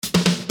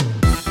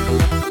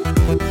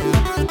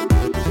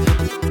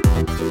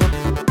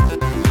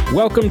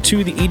Welcome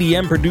to the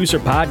EDM Producer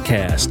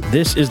Podcast.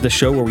 This is the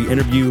show where we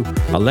interview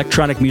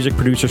electronic music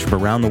producers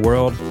from around the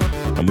world,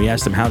 and we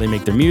ask them how they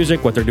make their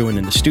music, what they're doing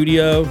in the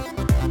studio,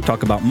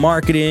 talk about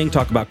marketing,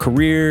 talk about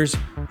careers.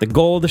 The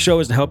goal of the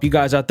show is to help you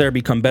guys out there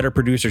become better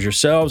producers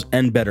yourselves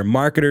and better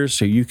marketers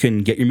so you can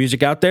get your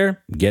music out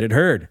there, get it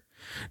heard.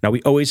 Now,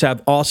 we always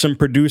have awesome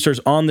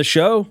producers on the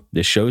show.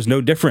 This show is no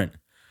different.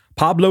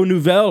 Pablo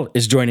Nouvelle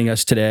is joining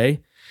us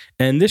today,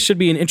 and this should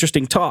be an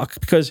interesting talk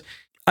because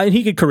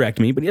he could correct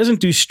me, but he doesn't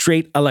do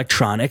straight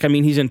electronic. I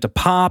mean, he's into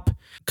pop,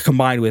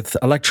 combined with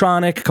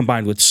electronic,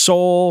 combined with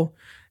soul,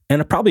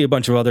 and probably a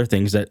bunch of other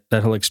things that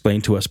he'll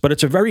explain to us. But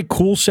it's a very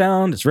cool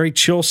sound. It's a very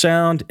chill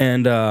sound,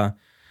 and I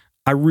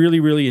really,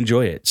 really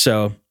enjoy it.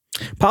 So,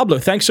 Pablo,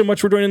 thanks so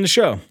much for joining the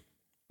show.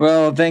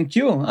 Well, thank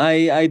you.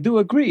 I do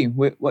agree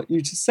with what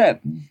you just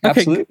said.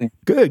 Absolutely.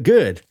 Okay,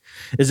 good.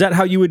 Is that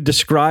how you would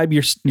describe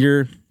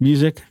your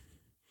music?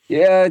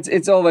 Yeah,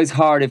 it's always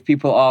hard if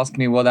people ask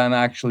me what I'm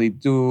actually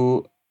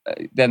do.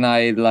 Then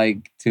I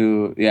like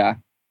to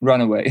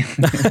run away.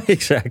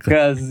 Exactly.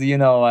 Because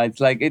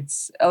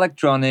it's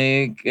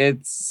electronic.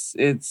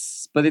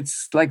 But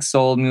it's like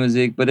soul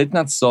music, but it's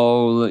not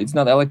soul. It's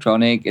not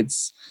electronic.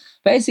 It's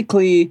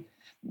basically,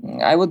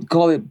 I would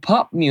call it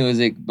pop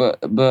music. But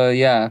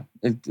yeah,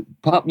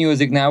 pop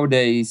music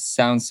nowadays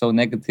sounds so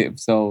negative.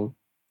 So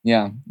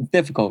yeah, it's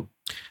difficult.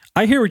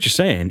 I hear what you're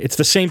saying. It's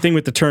the same thing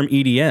with the term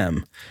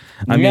EDM.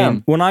 I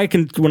mean,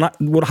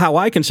 how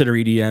I consider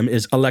EDM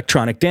is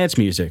electronic dance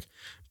music.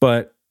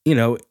 But,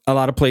 a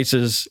lot of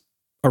places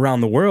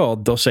around the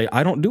world, they'll say,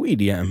 I don't do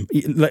EDM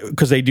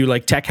because they do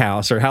like tech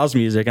house or house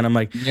music. And I'm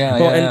like,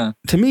 and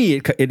to me,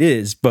 it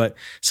is. But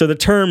so the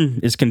term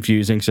is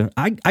confusing. So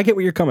I get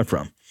where you're coming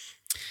from.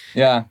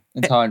 Yeah,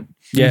 it's hard.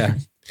 Yeah,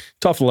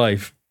 tough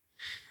life.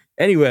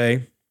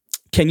 Anyway,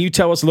 can you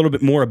tell us a little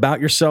bit more about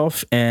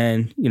yourself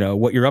and,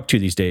 what you're up to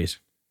these days?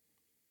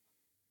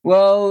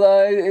 Well,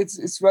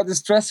 it's rather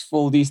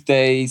stressful these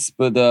days,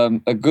 but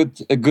a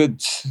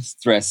good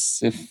stress,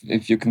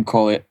 if you can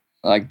call it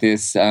like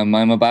this.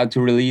 I'm about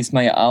to release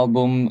my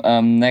album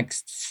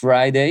next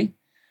Friday,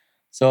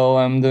 so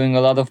I'm doing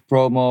a lot of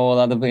promo, a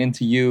lot of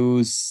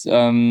interviews,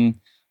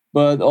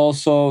 but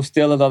also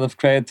still a lot of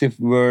creative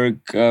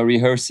work,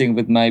 rehearsing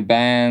with my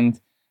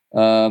band.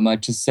 I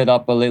just set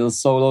up a little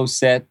solo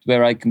set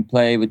where I can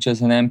play with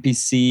just an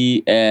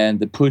MPC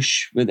and the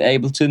push with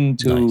Ableton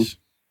to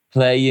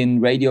play in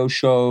radio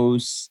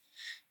shows.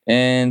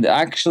 And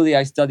actually,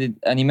 I studied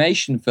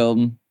animation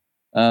film.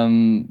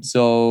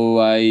 So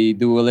I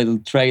do a little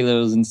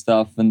trailers and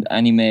stuff and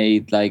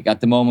animate. Like at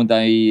the moment,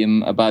 I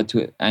am about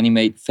to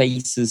animate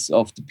faces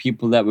of the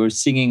people that were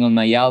singing on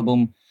my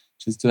album,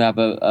 just to have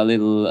a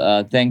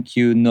little thank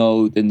you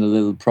note and a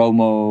little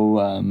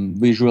promo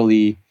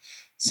visually.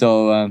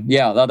 So a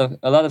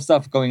lot of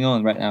stuff going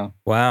on right now.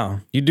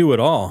 Wow, you do it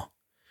all.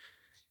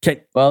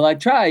 Well, I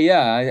try.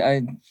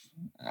 Yeah,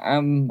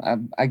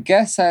 I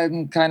guess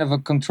I'm kind of a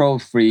control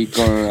freak,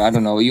 or I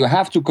don't know. You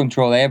have to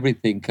control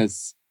everything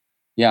because,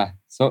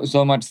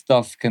 so much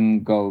stuff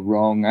can go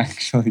wrong.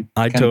 Actually,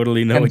 I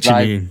totally know what you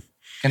mean.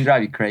 Can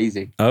drive you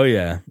crazy. Oh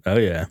yeah.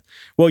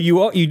 Well,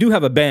 you do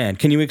have a band.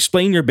 Can you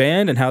explain your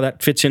band and how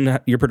that fits in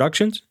your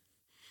productions?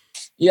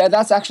 Yeah,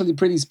 that's actually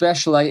pretty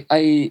special.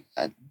 I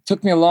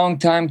took me a long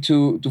time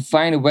to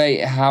find a way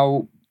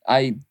how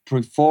I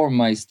perform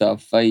my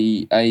stuff.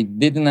 I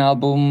did an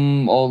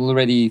album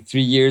already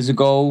 3 years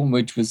ago,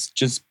 which was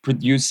just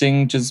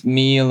producing, just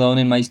me alone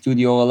in my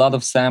studio, a lot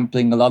of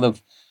sampling, a lot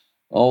of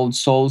old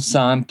soul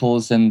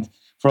samples. And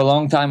for a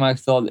long time, I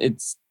thought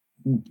it's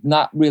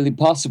not really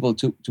possible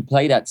to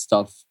play that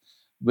stuff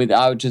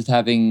without just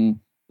having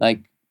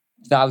like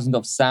thousands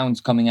of sounds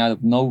coming out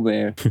of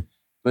nowhere.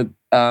 But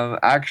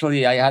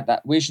actually, I had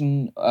that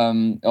vision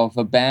of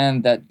a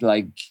band that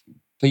like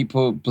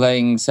people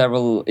playing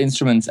several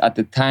instruments at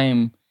the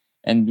time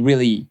and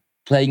really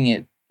playing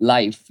it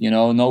live,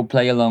 no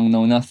play along,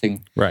 no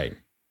nothing. Right.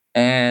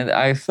 And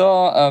I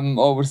saw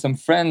over some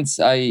friends,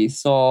 I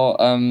saw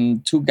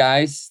two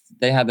guys,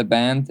 they had a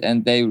band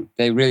and they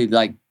really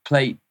like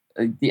played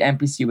the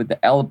MPC with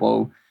the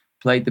elbow,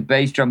 played the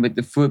bass drum with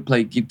the foot,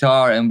 played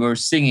guitar and were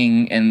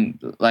singing and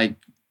like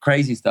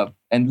crazy stuff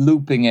and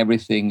looping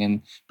everything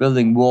and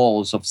building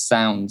walls of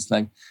sounds.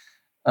 Like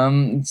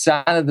it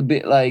sounded a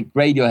bit like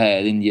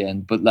Radiohead in the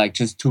end, but like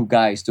just two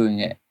guys doing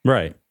it.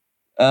 Right.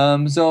 I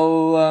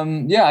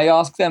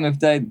asked them if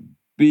they'd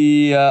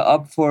be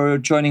up for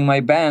joining my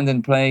band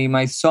and playing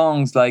my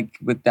songs like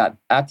with that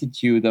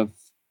attitude of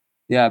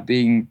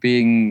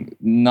being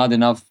not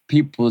enough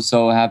people,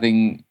 so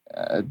having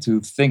to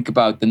think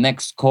about the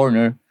next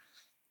corner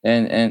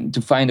and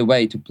to find a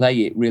way to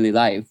play it really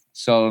live.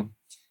 So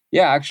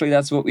yeah, actually,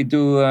 that's what we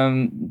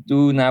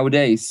do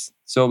nowadays.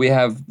 So we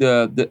have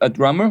a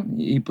drummer.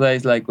 He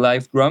plays like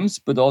live drums,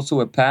 but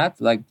also a pad,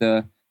 like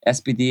the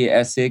SPD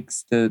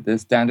SX, the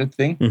standard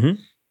thing,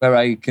 where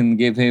I can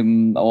give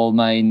him all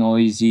my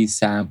noisy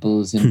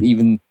samples, and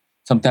even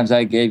sometimes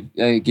I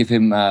give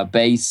him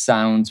bass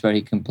sounds where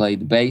he can play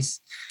the bass.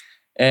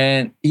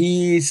 And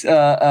he's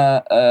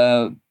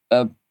a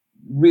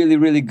really,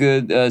 really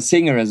good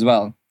singer as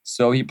well.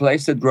 So he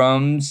plays the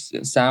drums,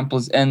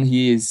 samples, and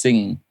he is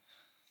singing.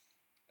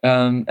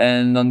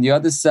 And on the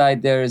other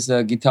side, there is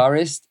a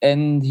guitarist,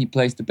 and he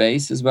plays the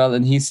bass as well,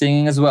 and he's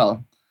singing as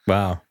well.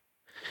 Wow.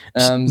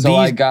 So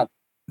I got.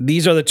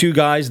 These are the two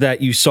guys that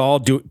you saw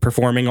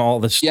performing all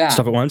this stuff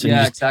at once.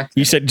 And Exactly.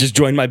 You said, just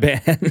join my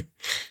band.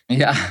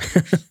 Yeah.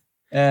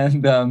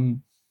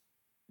 And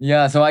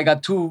so I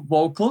got two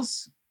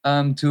vocals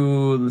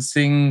to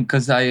sing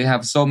because I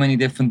have so many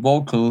different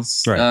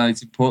vocals. Right.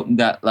 It's important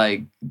that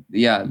I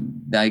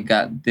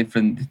got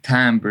different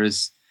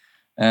timbres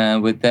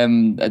with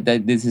them.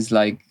 That this is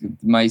like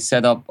my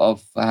setup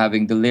of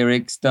having the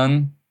lyrics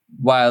done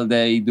while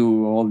they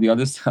do all the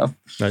other stuff.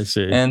 I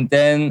see. And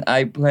then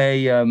I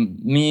play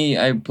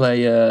MPC.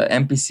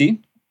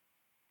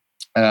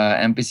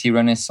 MPC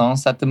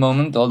Renaissance at the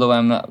moment, although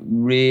I'm not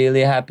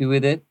really happy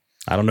with it.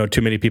 I don't know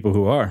too many people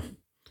who are.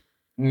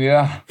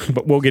 Yeah.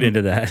 But we'll get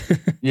into that.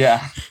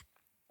 Yeah.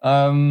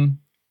 So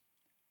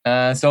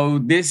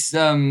this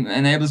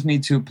enables me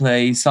to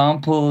play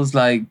samples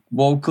like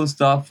vocal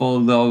stuff, all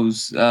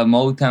those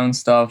Motown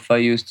stuff I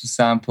used to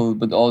sample,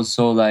 but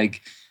also like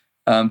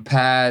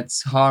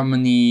pads,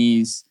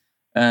 harmonies,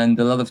 and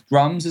a lot of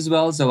drums as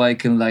well. So I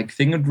can like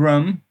finger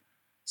drum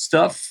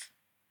stuff.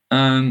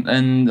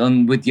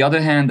 And with the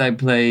other hand, I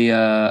play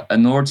a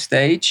Nord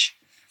stage,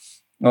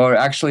 or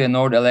actually a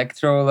Nord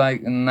Electro,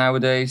 like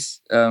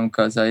nowadays,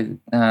 because I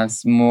have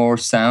more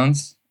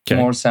sounds,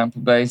 more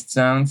sample-based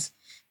sounds,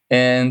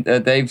 and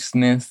Dave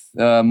Smith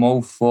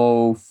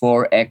Mofo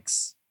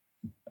 4X,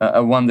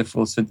 a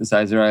wonderful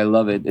synthesizer. I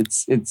love it.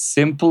 It's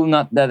simple,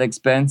 not that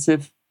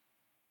expensive.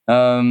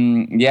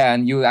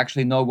 And you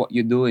actually know what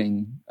you're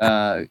doing.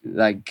 How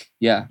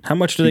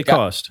much do they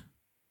cost?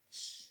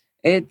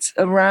 It's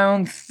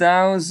around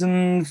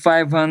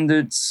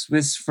 1,500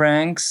 Swiss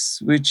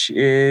francs, which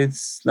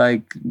is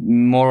like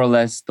more or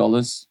less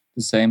dollars,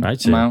 the same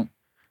amount.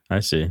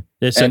 I see.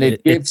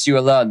 It gives you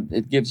a lot.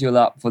 It gives you a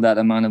lot for that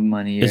amount of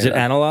money. Is it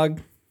analog?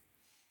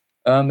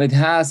 It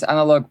has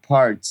analog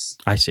parts.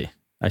 I see.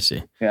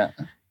 Yeah.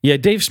 Yeah,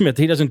 Dave Smith,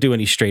 he doesn't do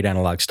any straight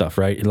analog stuff,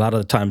 right? A lot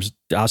of the times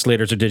the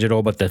oscillators are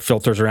digital, but the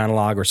filters are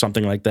analog or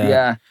something like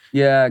that.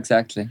 Yeah,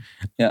 exactly.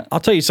 Yeah. I'll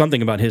tell you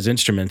something about his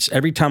instruments.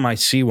 Every time I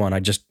see one,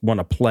 I just want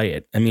to play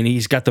it. I mean,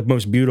 he's got the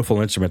most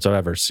beautiful instruments I've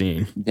ever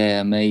seen.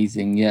 They're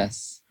amazing,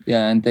 yes.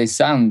 Yeah, and they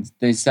sound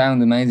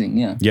amazing,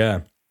 yeah.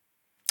 Yeah.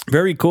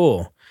 Very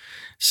cool.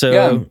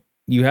 So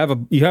you have a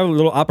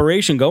little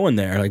operation going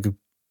there, like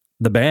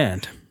the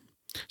band.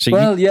 So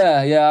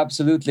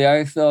absolutely.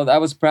 I thought I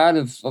was proud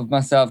of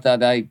myself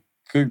that I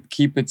could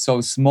keep it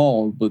so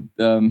small, but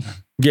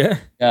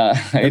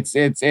it's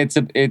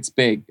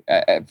big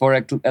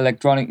for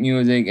electronic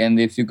music. And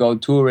if you go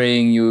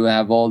touring, you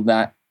have all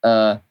that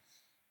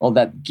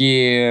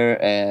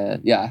gear.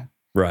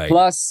 Right.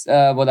 Plus,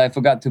 what I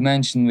forgot to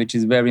mention, which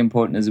is very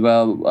important as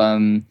well,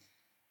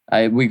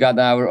 we got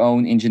our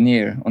own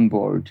engineer on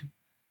board.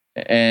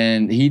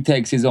 And he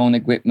takes his own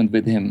equipment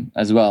with him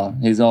as well.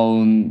 His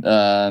own,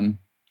 how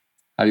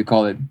do you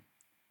call it?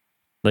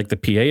 Like the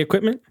PA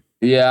equipment?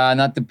 Yeah,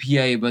 not the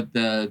PA, but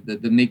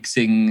the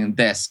mixing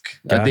desk,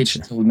 Gotcha. A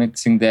digital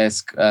mixing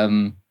desk,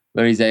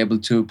 where he's able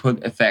to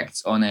put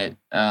effects on it,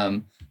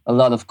 a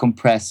lot of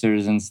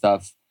compressors and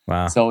stuff.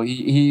 Wow. So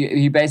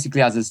he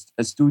basically has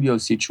a studio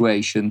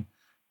situation,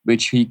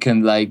 which he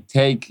can like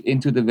take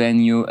into the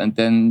venue, and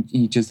then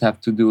he just have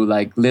to do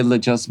like little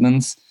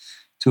adjustments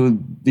to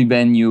the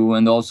venue.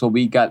 And also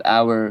we got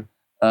our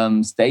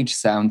stage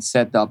sound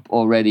set up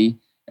already,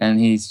 and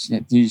he's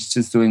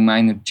just doing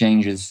minor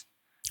changes.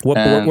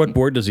 What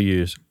board does he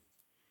use?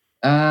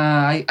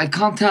 I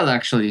can't tell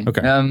actually.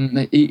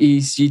 Okay.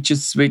 He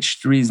just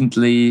switched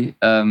recently.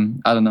 I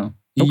don't know.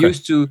 He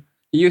used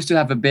to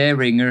have a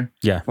Behringer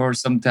for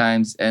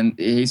sometimes, and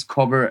his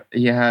cover,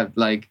 he had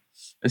like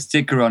a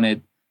sticker on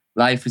it.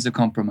 Life is a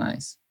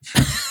compromise.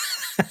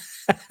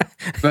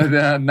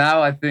 But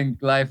now I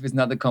think life is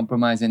not a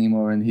compromise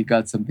anymore, and he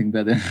got something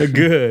better.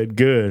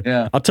 Good.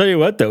 Yeah. I'll tell you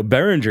what, though,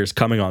 Behringer's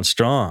coming on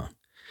strong.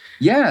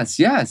 Yes,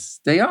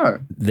 they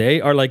are.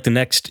 They are like the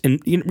next. And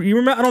you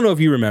remember? I don't know if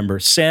you remember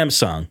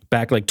Samsung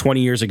back like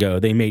 20 years ago.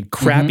 They made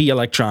crappy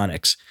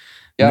electronics.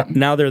 Yeah.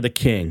 Now they're the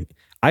king.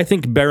 I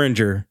think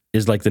Behringer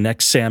is like the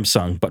next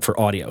Samsung, but for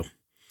audio.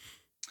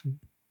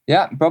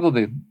 Yeah,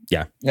 probably.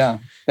 Yeah.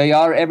 They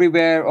are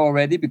everywhere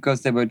already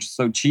because they were just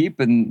so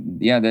cheap,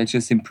 and they're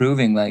just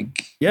improving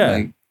like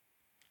anyone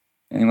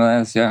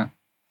else. Yeah.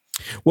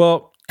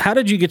 Well, how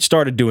did you get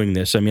started doing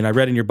this? I mean, I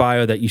read in your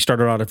bio that you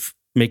started out of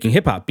making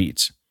hip hop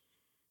beats.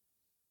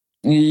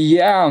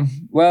 Yeah.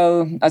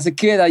 Well, as a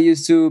kid, I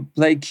used to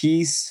play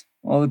keys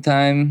all the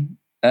time,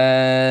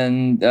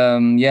 and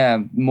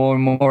more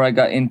and more I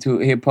got into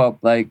hip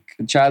hop. Like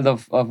a child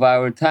of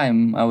our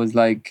time, I was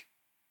like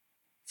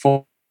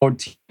 14.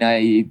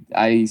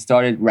 I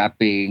started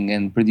rapping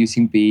and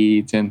producing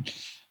beats, and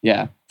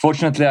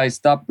fortunately I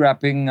stopped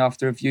rapping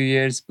after a few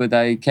years, but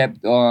I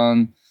kept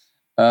on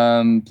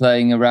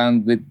playing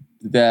around with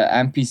the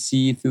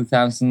MPC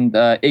 2000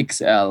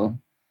 XL,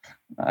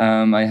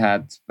 I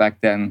had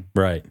back then.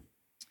 Right.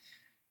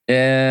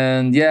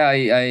 And yeah,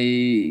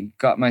 I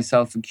got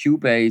myself a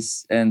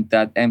Cubase and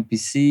that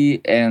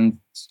MPC and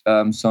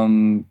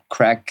some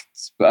cracked.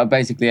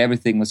 Basically,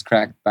 everything was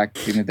cracked back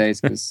in the days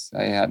because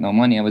I had no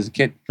money. I was a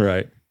kid.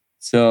 Right.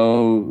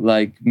 So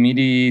like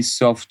MIDI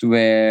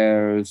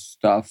software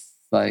stuff,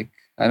 like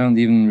I don't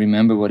even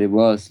remember what it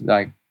was.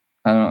 Like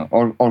I don't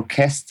know,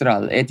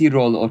 orchestral,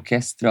 Edirol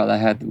orchestral. I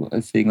had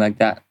a thing like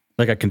that.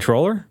 Like a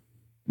controller?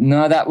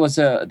 No, that was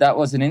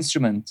an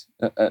instrument,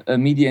 a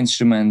MIDI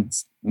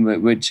instrument,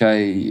 which I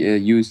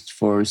used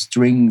for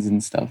strings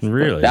and stuff.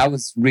 Really? But that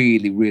was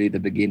really the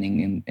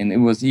beginning, and it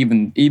was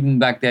even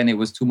back then it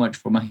was too much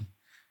for my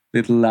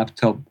little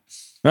laptop.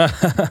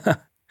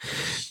 That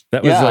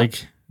was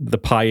like the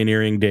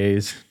pioneering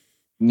days.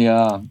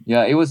 Yeah.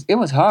 It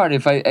was hard.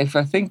 If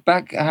I think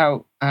back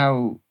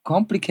how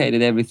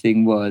complicated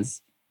everything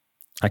was.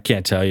 I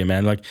can't tell you,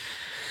 man. Like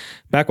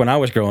back when I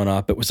was growing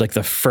up, it was like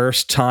the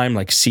first time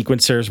like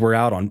sequencers were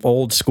out on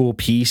old school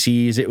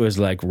PCs. It was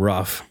like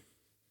rough.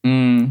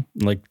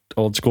 Like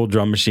old school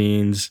drum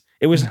machines.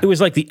 It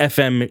was like the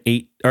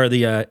FM8 or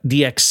the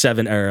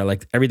DX7 era.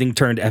 Like everything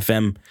turned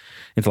FM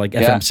into like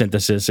FM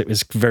synthesis. It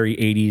was very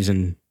 80s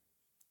and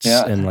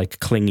like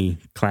clangy.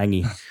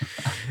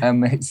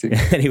 Amazing.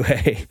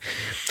 Anyway,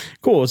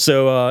 cool.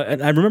 So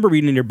and I remember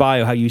reading in your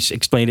bio how you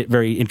explained it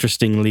very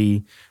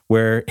interestingly,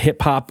 where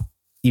hip hop,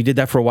 you did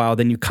that for a while,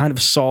 then you kind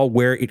of saw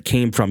where it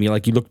came from. You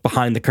looked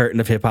behind the curtain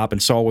of hip hop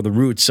and saw where the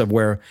roots of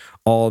where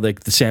all the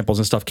samples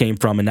and stuff came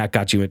from, and that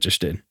got you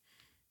interested.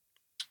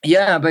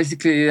 Yeah,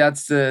 basically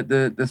that's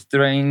the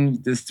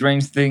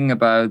strange thing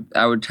about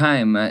our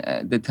time,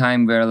 the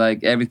time where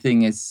like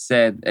everything is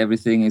said,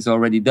 everything is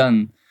already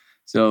done.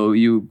 So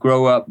you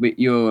grow up with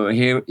your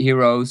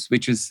heroes,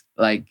 which was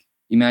like,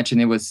 imagine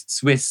it was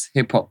Swiss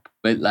hip hop,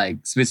 but like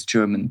Swiss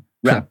German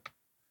rap.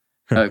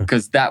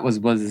 Because that was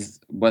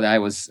what I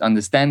was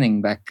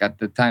understanding back at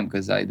the time,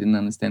 because I didn't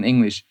understand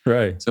English.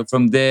 Right. So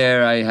from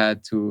there, I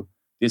had to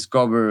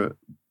discover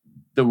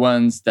the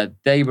ones that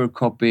they were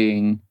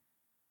copying,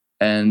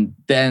 and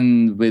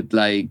then with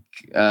like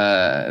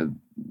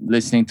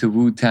listening to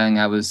Wu-Tang,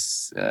 I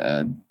was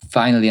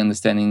finally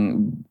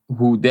understanding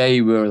who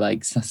they were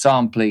like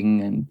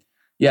sampling, and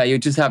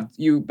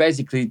you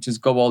basically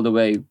just go all the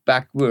way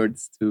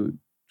backwards to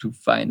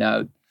find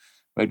out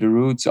where the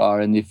roots are.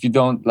 And if you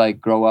don't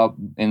like grow up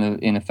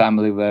in a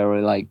family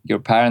where like your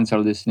parents are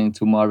listening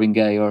to Marvin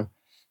Gaye or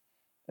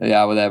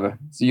whatever,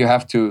 so you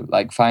have to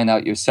like find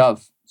out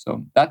yourself.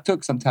 So that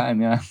took some time.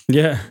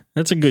 Yeah,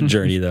 that's a good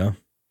journey though.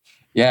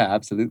 Yeah,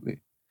 absolutely.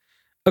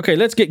 Okay,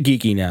 let's get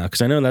geeky now,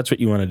 because I know that's what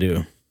you want to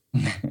do.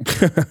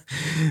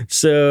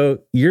 So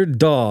your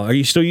DAW, are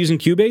you still using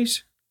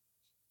Cubase?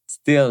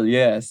 Still,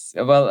 yes.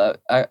 Well,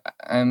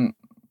 I'm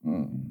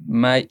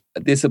might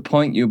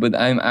disappoint you, but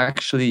I'm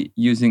actually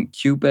using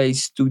Cubase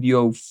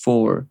Studio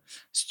 4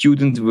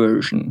 student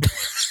version.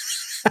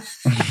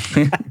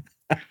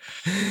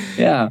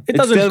 Yeah. It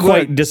doesn't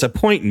quite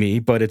disappoint me,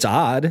 but it's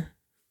odd.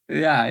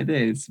 Yeah, it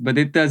is. But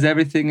it does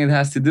everything it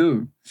has to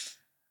do.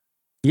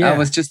 Yeah. I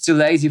was just too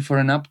lazy for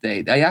an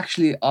update. I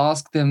actually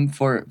asked them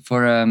for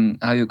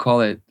how you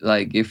call it,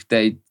 like if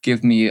they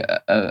give me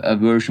a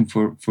version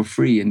for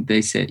free, and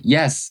they said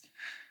yes.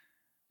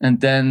 And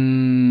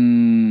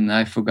then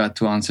I forgot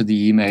to answer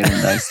the email,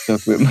 and I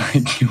stuck with my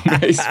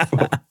Cubase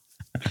 4.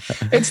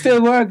 It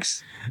still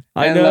works.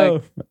 I know.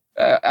 Like,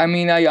 I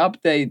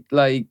update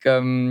like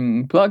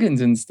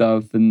plugins and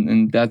stuff,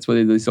 and that's what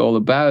it is all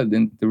about.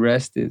 And the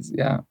rest is,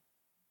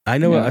 I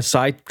know a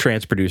side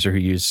trance producer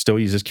who still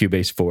uses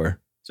Cubase 4.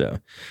 So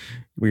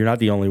you're not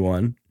the only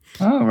one.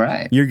 Oh,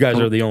 right. You guys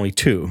are the only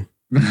two.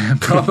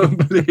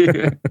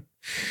 Probably.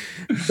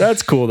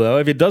 That's cool, though.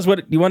 If it does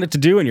what you want it to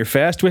do and you're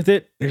fast with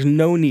it, there's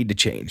no need to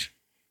change.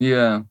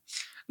 Yeah.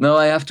 No,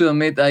 I have to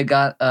admit, I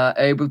got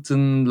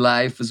Ableton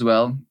Live as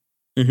well.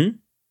 Mm-hmm.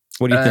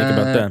 What do you think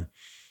about them?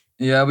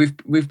 Yeah,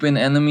 we've been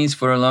enemies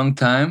for a long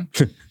time.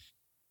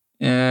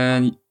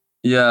 And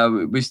yeah,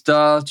 we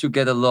start to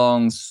get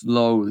along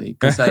slowly,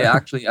 because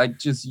I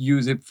just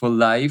use it for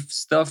live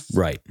stuff.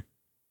 Right.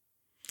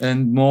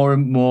 And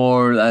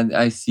more,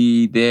 I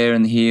see there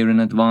and here an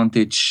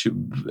advantage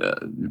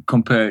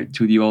compared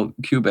to the old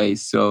Cubase.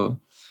 So,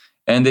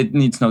 and it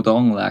needs no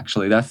dongle,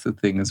 actually. That's the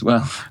thing as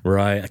well.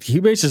 Right.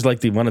 Cubase is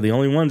like one of the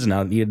only ones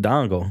now that need a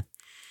dongle.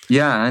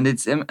 Yeah, and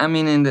it's,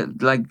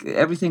 like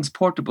everything's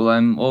portable.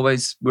 I'm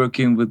always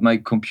working with my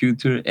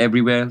computer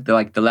everywhere,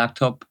 the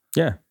laptop.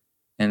 Yeah.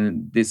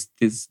 And this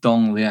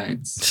dongle,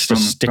 it's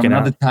just sticking from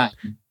another out.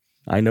 time.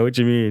 I know what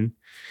you mean.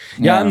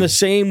 Yeah, I'm the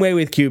same way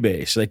with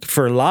Cubase. Like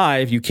for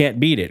live, you can't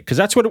beat it, because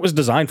that's what it was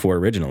designed for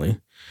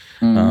originally.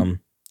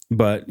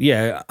 But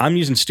yeah, I'm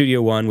using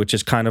Studio One, which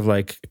is kind of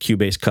like a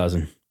Cubase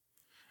cousin.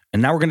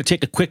 And now we're going to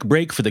take a quick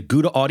break for the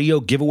Gouda Audio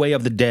giveaway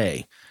of the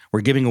day.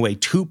 We're giving away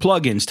 2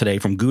 plugins today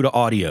from Gouda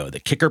Audio, the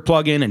Kicker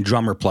plugin and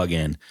Drummer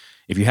plugin.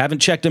 If you haven't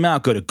checked them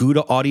out, go to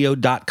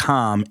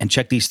GoudaAudio.com and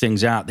check these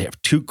things out. They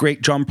have 2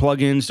 great drum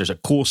plugins. There's a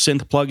cool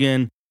synth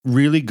plugin.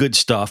 Really good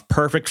stuff.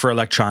 Perfect for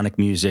electronic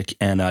music.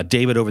 And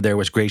David over there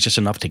was gracious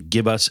enough to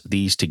give us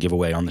these to give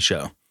away on the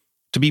show.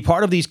 To be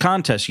part of these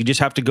contests, you just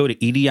have to go to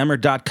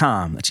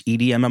edmr.com. That's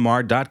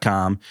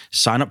edmmr.com.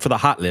 Sign up for the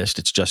hot list.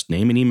 It's just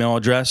name and email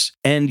address,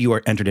 and you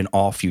are entered in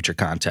all future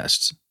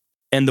contests.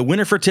 And the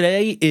winner for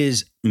today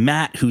is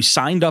Matt, who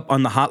signed up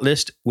on the hot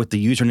list with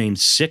the username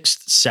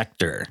Sixth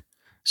Sector.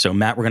 So,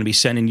 Matt, we're going to be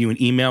sending you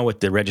an email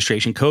with the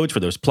registration codes for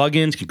those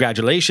plugins.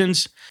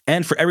 Congratulations.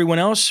 And for everyone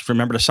else,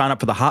 remember to sign up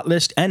for the hot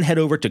list and head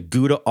over to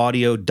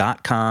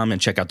GoudaAudio.com and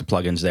check out the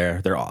plugins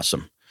there. They're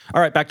awesome.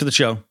 All right, back to the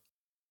show.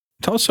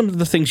 Tell us some of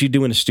the things you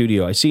do in the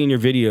studio. I see in your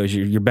videos,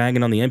 you're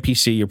banging on the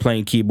MPC, you're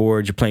playing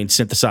keyboards, you're playing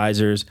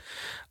synthesizers.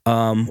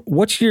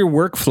 What's your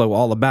workflow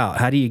all about?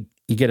 How do you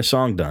get a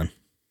song done?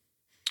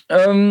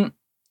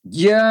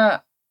 Yeah,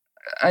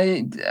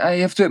 I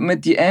have to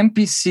admit the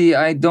MPC,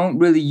 I don't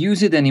really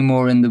use it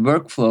anymore in the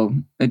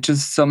workflow. It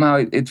just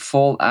somehow it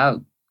fall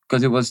out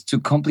because it was too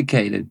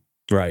complicated.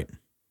 Right.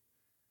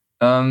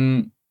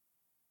 I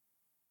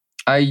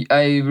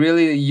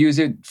really use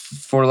it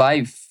for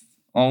life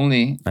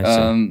only.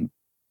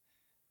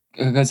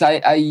 Because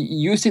I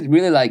used it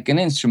really like an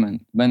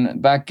instrument when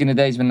back in the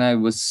days when I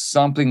was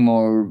sampling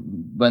more,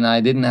 when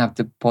I didn't have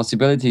the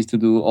possibilities to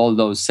do all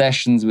those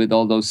sessions with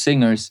all those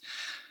singers.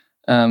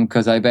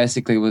 Because I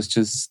basically was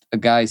just a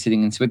guy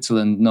sitting in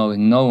Switzerland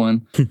knowing no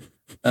one.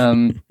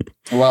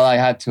 Well, I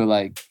had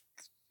to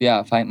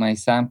find my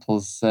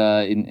samples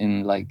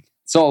in like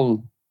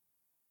soul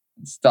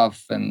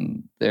stuff,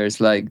 and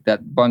there's like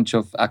that bunch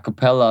of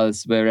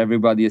acapellas where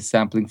everybody is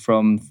sampling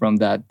from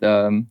that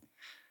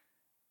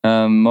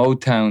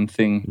Motown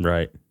thing.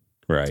 Right.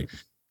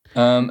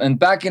 And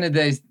back in the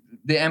days,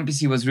 the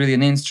MPC was really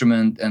an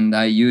instrument, and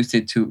I used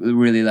it to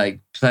really like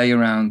play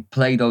around,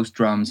 play those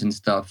drums and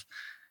stuff.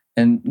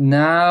 And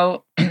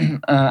now,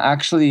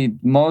 actually,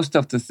 most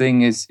of the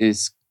thing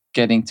is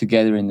getting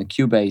together in the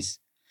Cubase,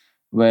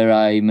 where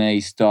I may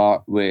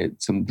start with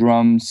some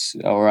drums,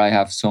 or I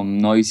have some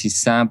noisy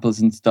samples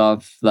and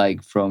stuff,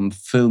 like from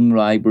film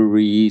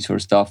libraries or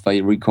stuff I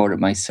recorded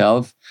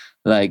myself,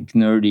 like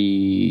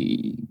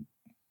nerdy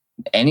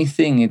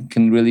anything. It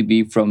can really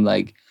be from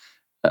like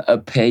a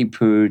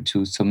paper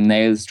to some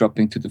nails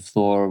dropping to the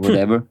floor or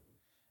whatever.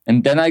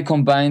 And then I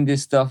combine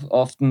this stuff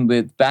often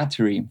with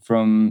battery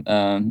from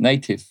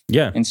native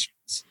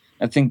instruments.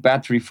 I think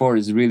Battery 4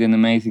 is really an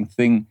amazing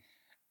thing.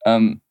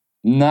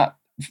 Not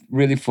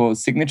really for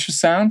signature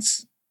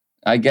sounds.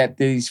 I get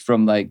these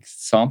from like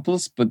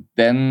samples, but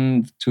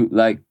then to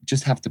like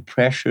just have the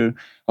pressure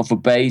of a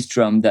bass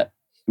drum that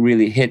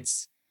really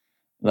hits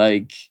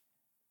like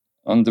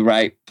on the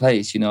right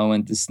place,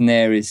 and the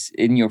snare is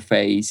in your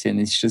face. And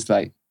it's just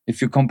like,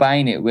 if you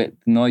combine it with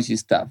the noisy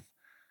stuff,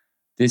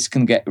 this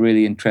can get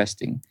really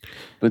interesting.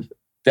 But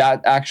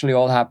that actually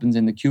all happens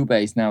in the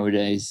Cubase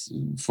nowadays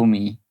for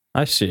me.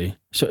 I see.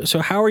 So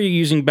how are you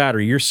using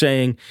battery? You're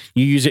saying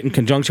you use it in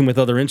conjunction with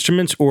other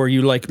instruments, or are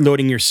you like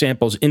loading your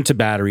samples into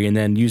battery and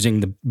then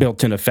using the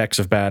built-in effects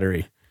of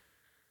battery?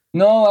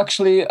 No,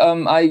 actually,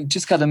 I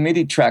just got a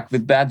MIDI track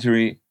with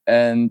battery,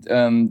 and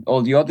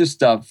all the other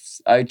stuff,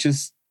 I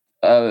just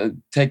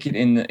take it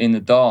in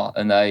the DAW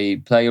and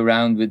I play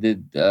around with it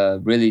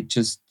really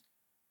just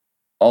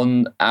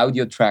on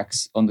audio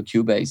tracks on the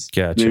Cubase.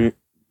 Gotcha.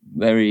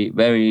 Very,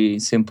 very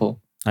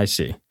simple. I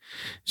see.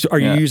 So are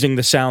you using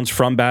the sounds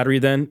from battery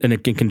then, and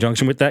in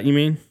conjunction with that, you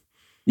mean?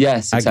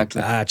 Yes,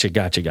 exactly.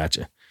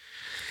 Gotcha.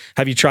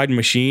 Have you tried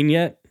Machine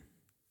yet?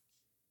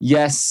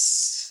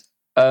 Yes.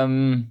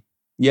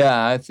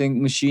 I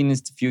think Machine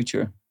is the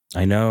future.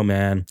 I know,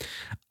 man.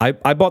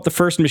 I bought the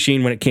first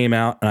Machine when it came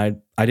out,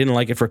 and I didn't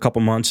like it for a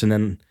couple months, and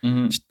then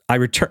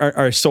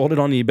I sold it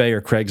on eBay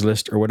or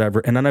Craigslist or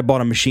whatever, and then I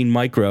bought a Machine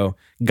Micro,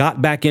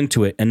 got back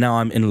into it, and now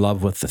I'm in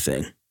love with the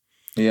thing.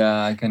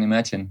 Yeah, I can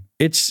imagine.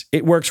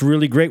 It works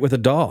really great with a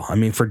DAW. I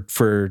mean,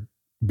 for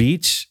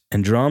beats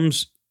and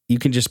drums, you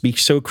can just be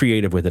so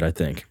creative with it, I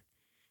think.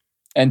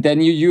 And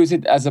then you use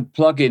it as a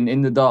plugin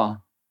in the DAW.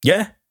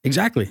 Yeah,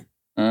 exactly.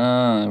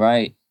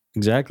 Right.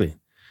 Exactly.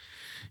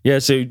 Yeah,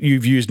 so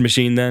you've used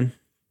Machine then?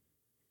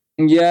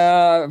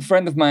 Yeah, a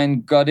friend of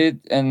mine got it,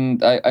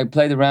 and I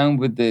played around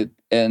with it,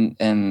 and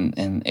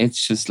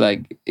it's just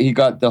like he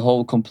got the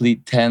whole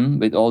complete 10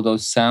 with all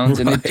those sounds,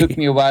 and it took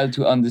me a while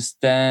to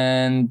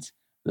understand.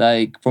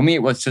 Like, for me,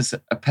 it was just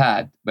a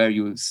pad where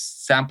you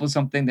sample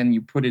something, then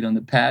you put it on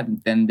the pad,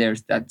 and then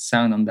there's that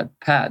sound on that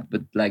pad.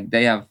 But like,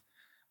 they have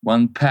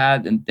one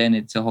pad, and then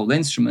it's a whole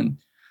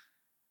instrument.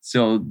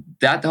 So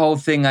that whole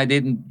thing I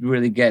didn't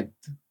really get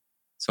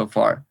so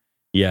far.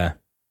 Yeah,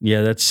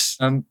 that's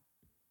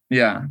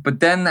but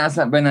then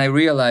when I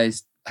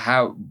realized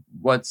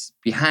what's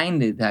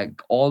behind it,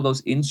 like all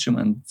those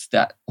instruments,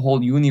 that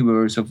whole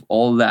universe of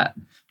all that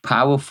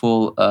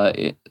powerful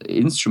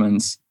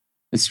instruments,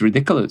 it's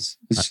ridiculous.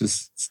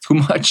 It's too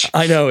much.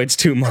 I know, it's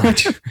too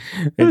much.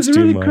 It's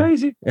really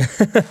crazy.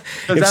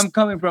 Because I'm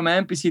coming from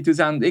MPC to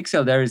Sound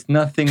XL, there is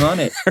nothing on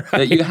it. Right.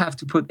 That you have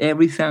to put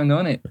every sound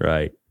on it.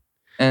 Right.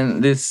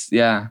 And this,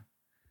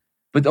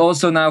 But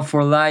also now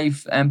for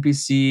live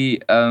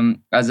MPC,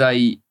 as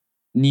I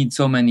need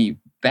so many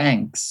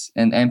banks,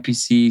 and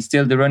MPC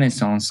still the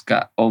Renaissance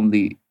got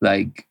only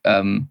like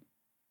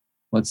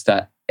what's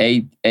that,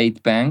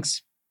 eight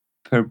banks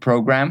per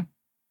program.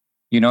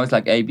 It's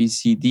like A B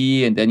C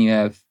D, and then you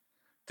have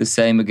the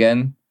same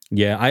again.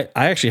 Yeah, I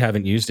actually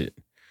haven't used it,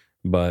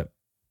 but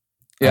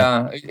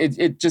yeah,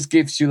 it just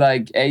gives you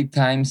like 8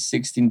 times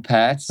 16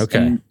 pads. Okay.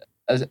 And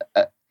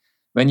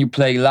when you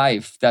play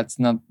live, that's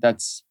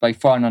by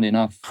far not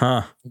enough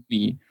huh? for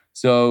me.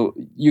 So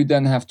you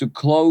then have to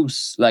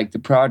close like the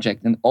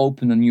project and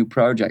open a new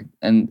project,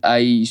 and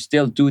I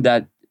still do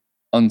that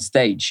on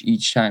stage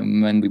each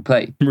time when we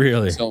play.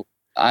 Really? So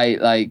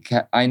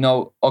I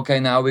know, okay,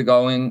 now we're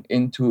going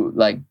into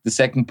like the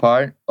second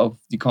part of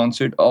the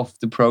concert of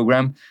the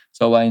program.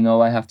 So I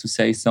know I have to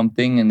say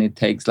something, and it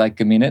takes like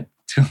a minute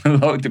to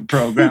load the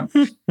program.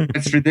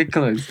 It's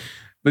ridiculous.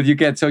 But you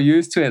get so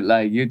used to it,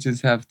 like you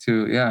just have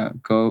to,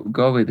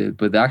 go with it.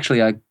 But actually,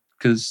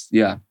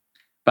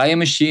 buy a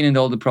machine and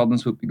all the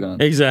problems would be gone.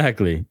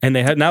 Exactly. And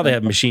they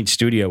have Machine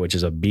Studio, which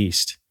is a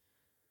beast.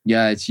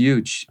 Yeah, it's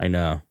huge. I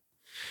know.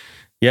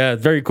 Yeah,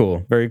 very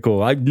cool. Very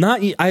cool. I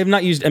have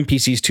not used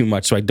MPCs too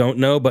much, so I don't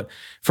know. But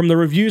from the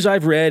reviews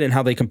I've read and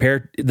how they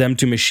compare them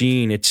to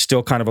Machine, it's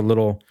still kind of a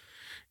little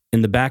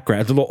in the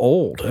background. It's a little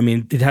old. I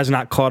mean, it has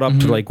not caught up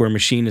to like where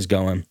Machine is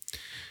going.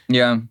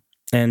 Yeah.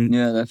 And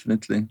yeah,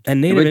 definitely.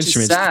 And Native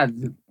Instruments. Which is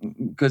sad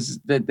because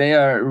they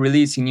are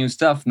releasing new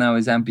stuff now.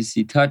 Is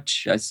MPC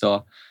Touch, I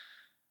saw,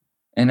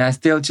 and I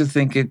still just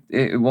think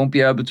it won't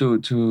be able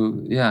to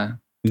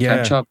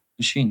catch up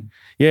Machine.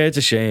 Yeah, it's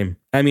a shame.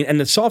 I mean, and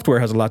the software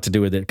has a lot to do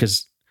with it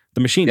because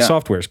the Machine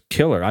software is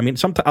killer. I mean,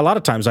 a lot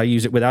of times I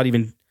use it without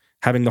even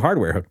having the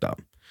hardware hooked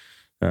up.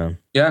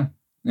 Yeah.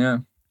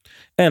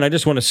 And I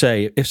just want to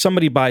say, if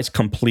somebody buys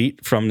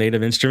Complete from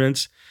Native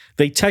Instruments,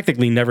 they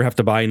technically never have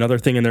to buy another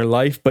thing in their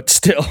life, but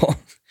still,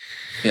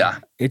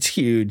 it's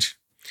huge.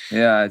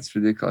 Yeah, it's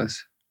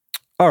ridiculous.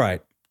 All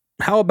right.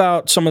 How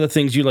about some of the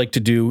things you like to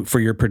do for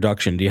your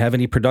production? Do you have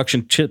any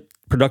production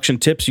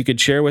tips you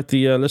could share with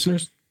the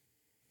listeners?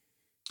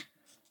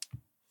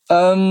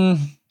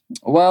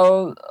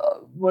 Well,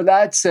 what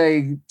I'd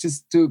say,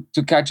 just to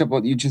catch up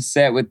what you just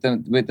said with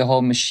the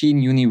whole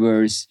machine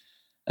universe,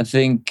 I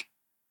think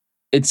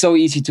it's so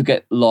easy to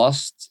get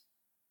lost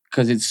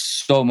because it's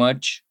so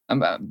much.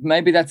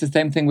 Maybe that's the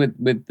same thing with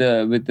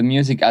the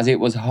music, as it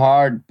was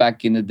hard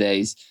back in the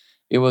days.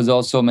 It was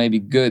also maybe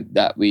good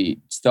that we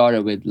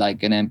started with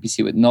like an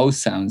MPC with no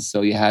sounds,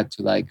 so you had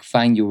to like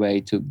find your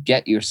way to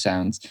get your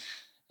sounds.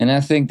 And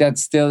I think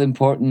that's still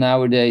important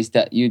nowadays,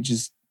 that you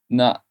just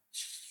not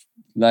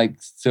like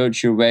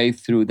search your way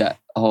through that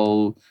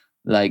whole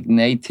like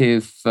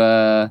native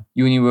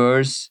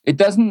universe. It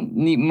doesn't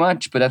need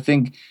much, but I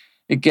think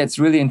it gets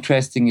really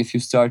interesting if you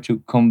start to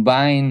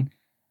combine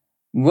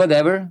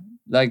whatever,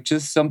 like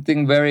just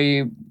something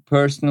very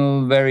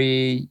personal,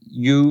 very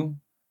you,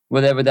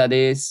 whatever that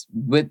is,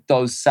 with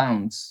those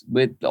sounds,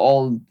 with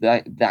all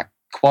that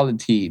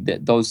quality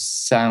that those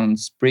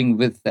sounds bring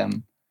with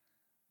them.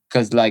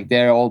 Because like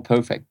they're all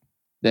perfect.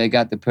 They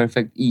got the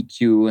perfect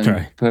EQ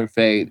and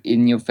perfect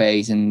in your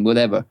face and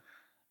whatever.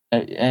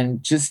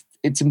 And just,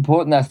 it's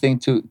important, I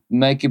think, to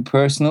make it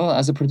personal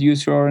as a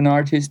producer or an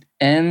artist,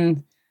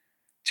 and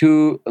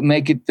to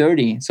make it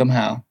dirty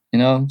somehow,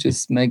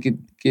 just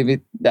give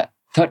it that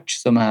touch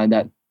somehow,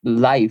 that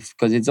life,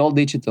 because it's all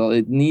digital.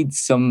 It needs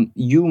some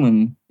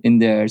human in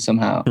there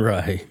somehow.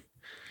 Right.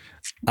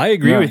 I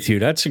agree with you.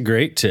 That's a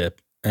great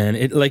tip. And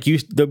it, like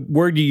the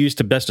word you used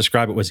to best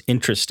describe it was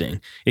interesting.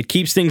 It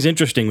keeps things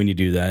interesting when you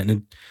do that.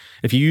 And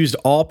if you used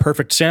all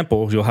perfect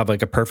samples, you'll have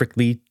like a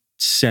perfectly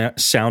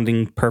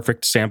sounding,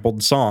 perfect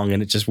sampled song,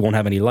 and it just won't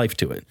have any life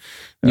to it.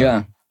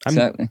 Yeah,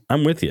 exactly.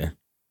 I'm with you.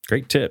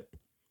 Great tip.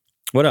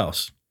 What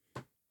else?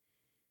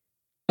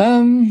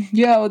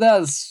 What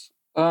else?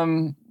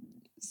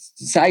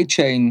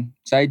 Sidechain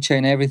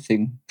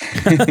everything.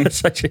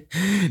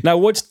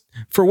 Now,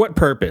 for what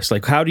purpose?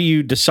 Like, how do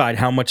you decide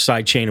how much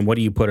sidechain and what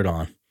do you put it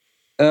on?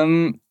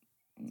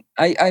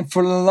 I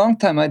for a long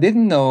time I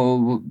didn't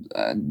know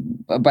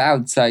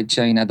about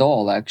sidechain at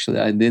all. Actually,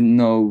 I didn't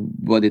know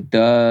what it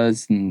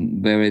does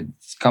and where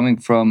it's coming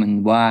from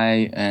and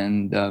why.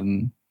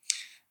 And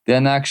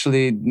then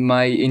actually,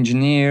 my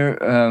engineer,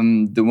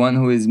 the one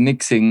who is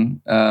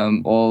mixing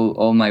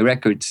all my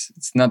records,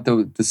 it's not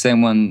the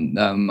same one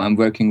I'm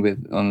working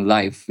with on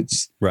live.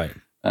 It's right.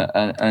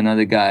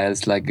 Another guy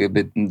is like a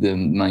bit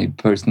my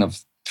person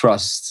of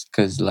trust,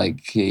 because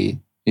like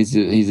he's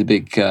a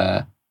big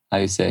how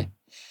you say,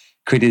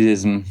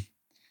 criticism.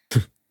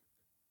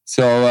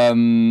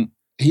 So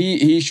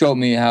he showed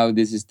me how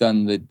this is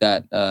done with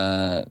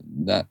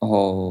that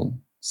whole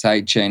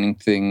side chaining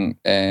thing,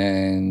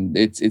 and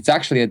it's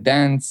actually a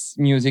dance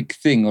music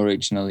thing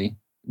originally,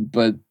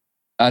 but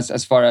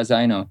as far as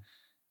I know.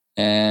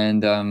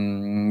 And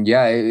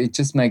it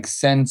just makes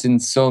sense in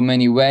so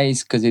many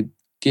ways because it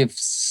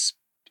gives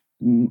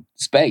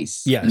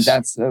space. Yes. And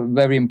that's a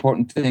very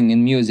important thing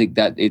in music,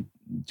 that it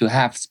to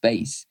have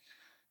space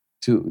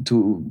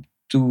to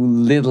too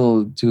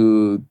little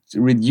to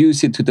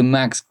reduce it to the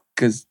max,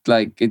 because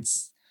like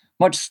it's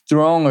much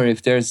stronger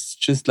if there's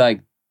just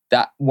like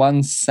that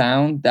one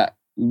sound that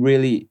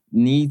really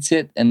needs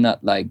it, and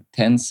not like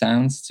 10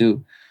 sounds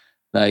to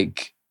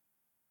like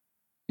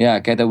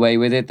get away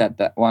with it,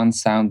 that one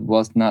sound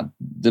was not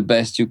the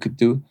best you could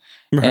do.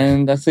 Right.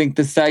 And I think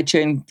the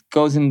sidechain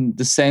goes in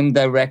the same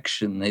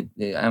direction.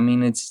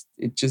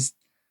 It just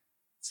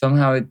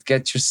somehow it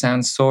gets your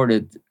sound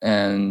sorted,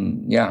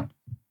 and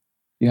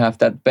you have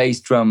that bass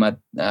drum at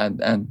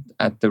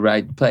the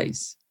right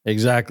place.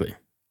 Exactly.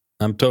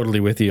 I'm totally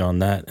with you on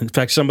that. In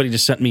fact, somebody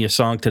just sent me a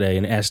song today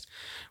and asked,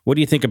 what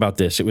do you think about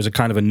this? It was a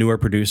kind of a newer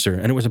producer,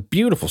 and it was a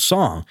beautiful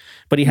song,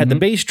 but he had the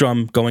bass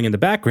drum going in the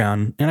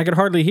background, and I could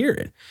hardly hear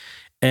it.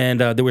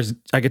 And I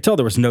could tell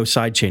there was no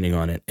side chaining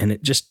on it, and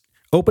it just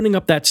opening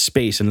up that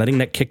space and letting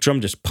that kick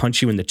drum just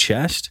punch you in the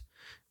chest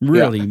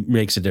really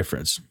makes a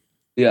difference.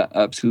 Yeah,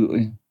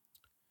 absolutely.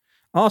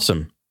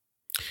 Awesome.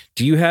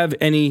 Do you have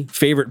any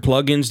favorite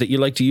plugins that you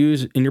like to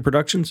use in your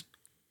productions?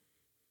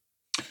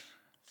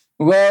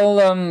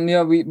 Well,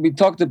 we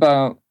talked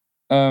about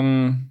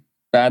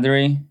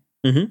battery.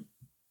 Mm-hmm.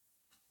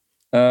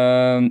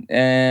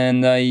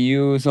 And I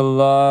use a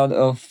lot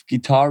of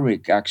guitar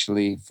rig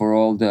actually for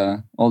all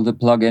the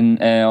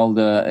plugin, all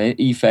the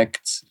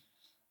effects,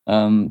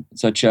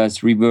 such as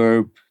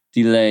reverb,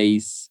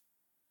 delays.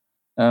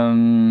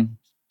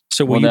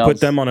 So will you put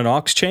them on an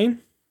aux chain?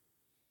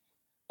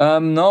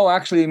 No,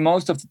 actually,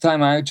 most of the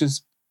time I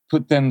just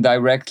put them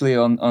directly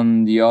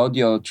on the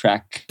audio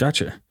track.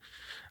 Gotcha.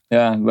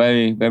 Yeah,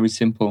 very, very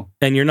simple.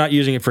 And you're not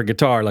using it for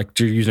guitar, like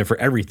you're using it for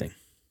everything.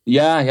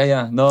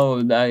 Yeah.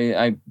 No,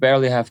 I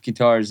barely have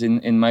guitars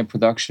in my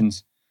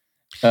productions.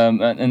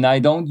 And I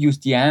don't use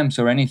the amps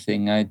or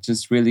anything. I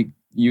just really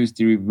use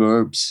the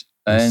reverbs.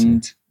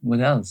 And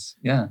what else?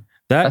 Yeah.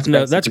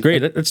 That's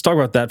great. Let's talk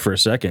about that for a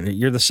second.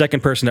 You're the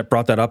second person that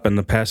brought that up in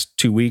the past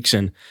 2 weeks.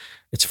 And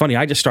it's funny,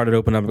 I just started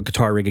opening up a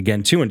guitar rig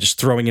again too and just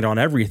throwing it on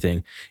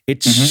everything.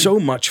 It's so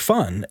much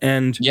fun.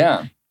 And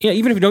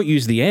even if you don't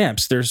use the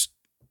amps, there's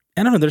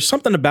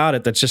something about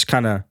it that's just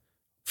kind of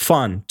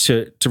fun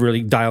to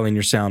really dial in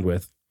your sound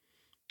with.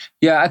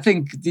 Yeah, I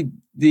think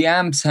the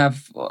amps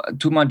have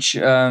too much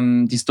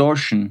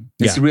distortion.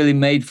 It's really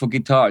made for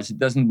guitars. It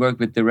doesn't work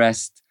with the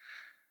rest.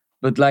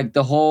 But like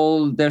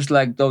there's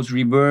like those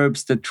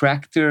reverbs, the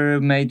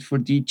tractor made for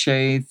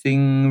DJ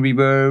thing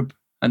reverb.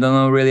 I don't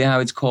know really how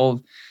it's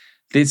called.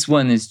 This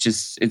one is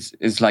just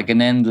it's like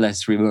an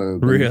endless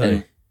reverb.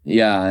 Really?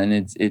 And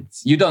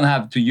it's you don't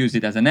have to use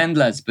it as an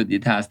endless, but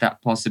it has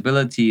that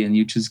possibility, and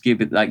you just give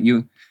it like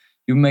you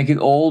make it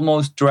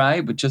almost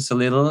dry, but just a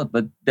little.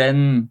 But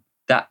then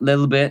that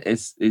little bit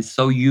is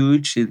so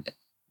huge.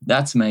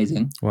 That's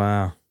amazing.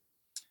 Wow.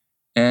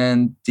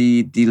 And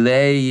the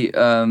delay,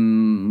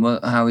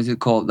 how is it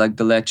called? Like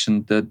the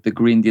Legend, the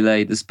green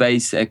delay, the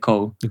space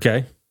echo.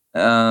 Okay.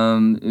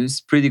 It's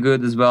pretty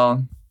good as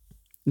well.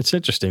 It's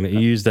interesting that you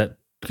use that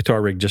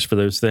guitar rig just for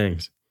those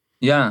things.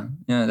 Yeah,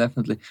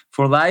 definitely.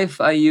 For live,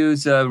 I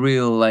use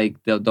real like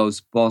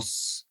those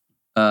Boss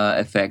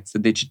effects, the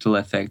digital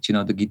effects.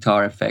 The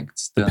guitar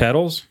effects, the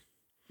pedals.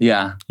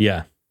 Yeah.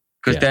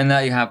 Because then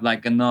I have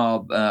like a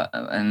knob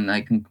and I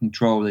can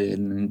control it,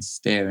 and it's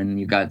there, and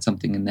you got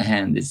something in the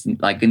hand. It's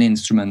like an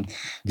instrument.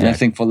 Yeah. And I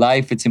think for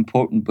live it's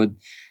important, but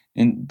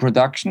in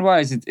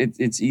production-wise,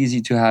 it's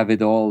easy to have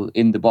it all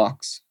in the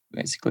box,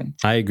 basically.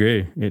 I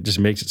agree. It just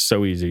makes it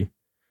so easy.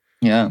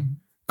 Yeah.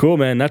 Cool,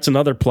 man. That's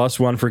another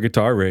 +1 for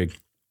guitar rig.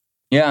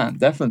 Yeah,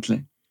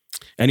 definitely.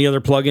 Any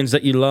other plugins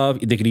that you love?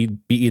 They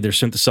could be either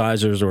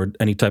synthesizers or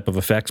any type of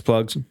effects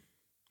plugs.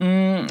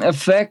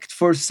 Effect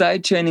for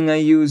sidechaining, I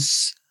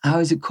use, how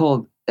is it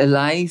called?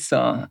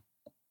 Elysia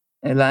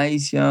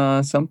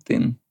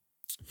something.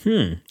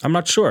 I'm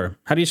not sure.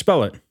 How do you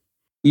spell it?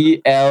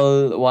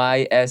 Elysam.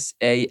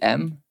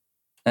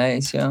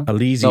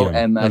 Elysium. No,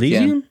 M at the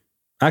Elysium? end.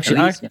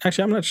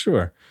 Actually, I'm not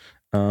sure.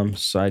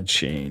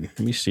 Sidechain. Let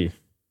me see.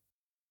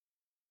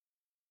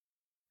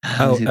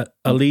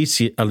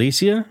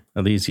 Elysia.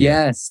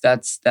 Yes,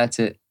 that's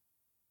it.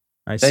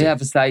 I see. They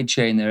have a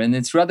sidechainer, and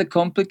it's rather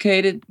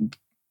complicated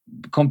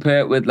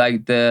compared with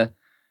like the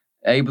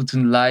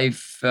Ableton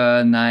Live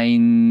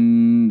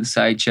 9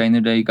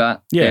 sidechainer they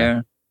got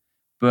there.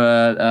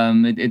 But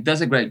it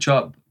does a great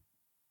job.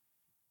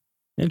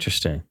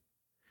 Interesting.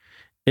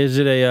 Is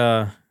it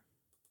a?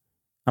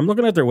 I'm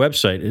looking at their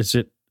website.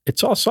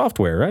 It's all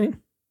software, right?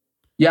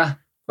 Yeah.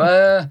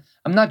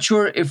 I'm not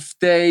sure if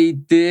they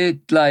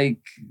did like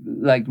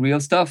real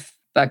stuff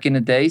back in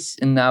the days,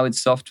 and now it's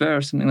software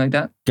or something like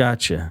that.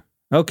 Gotcha.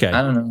 Okay.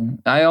 I don't know.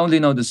 I only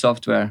know the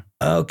software.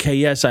 Okay.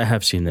 Yes, I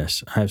have seen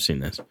this.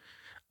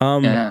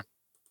 Yeah.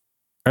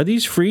 Are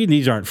these free?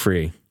 These aren't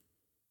free.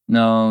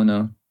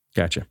 No.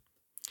 Gotcha.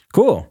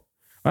 Cool. Well,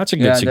 that's a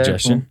good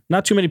suggestion. Cool.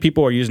 Not too many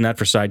people are using that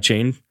for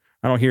sidechain.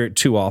 I don't hear it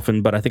too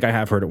often, but I think I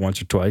have heard it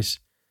once or twice.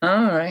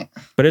 All right.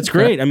 But it's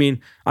great. I mean,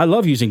 I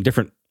love using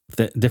different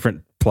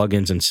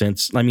plugins and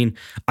synths. I mean,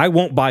 I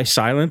won't buy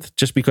Silent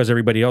just because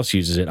everybody else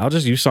uses it. I'll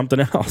just use something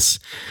else.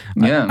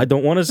 Yeah. I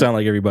don't want to sound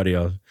like everybody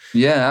else.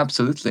 Yeah,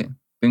 absolutely.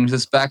 Brings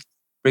us back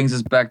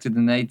to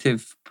the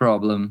native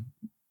problem.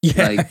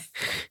 Yeah. Like,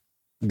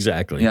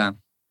 exactly. yeah.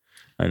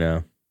 I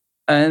know.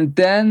 And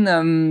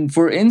then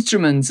for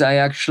instruments, I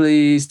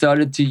actually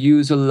started to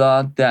use a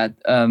lot that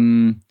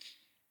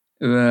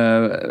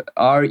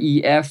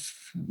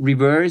REF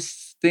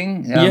reverse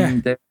thing.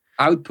 The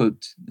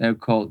output, they're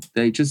called.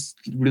 They just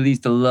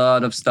released a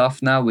lot of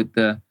stuff now with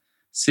the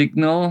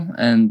Signal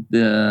and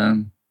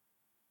the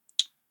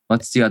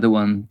what's the other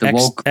one? The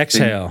vocal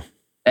Exhale. thing.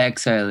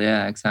 Exhale,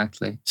 yeah,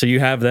 exactly. So you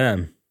have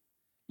them.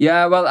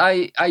 Yeah, well,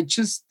 I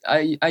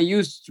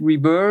used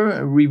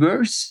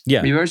reverse.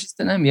 Yeah, reverse is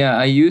the name. Yeah,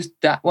 I used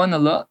that one a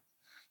lot,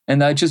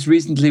 and I just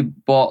recently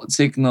bought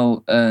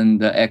Signal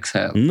and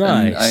Exhale.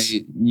 Nice. And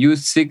I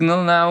used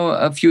Signal now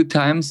a few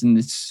times, and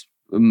it's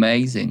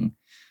amazing.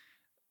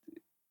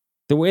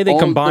 The way they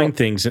combine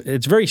things,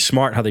 it's very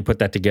smart how they put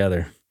that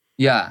together.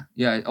 Yeah.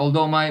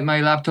 Although my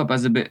laptop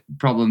has a bit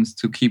problems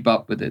to keep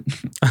up with it.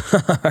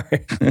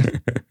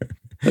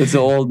 It's an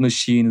old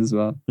machine as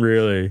well.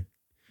 Really?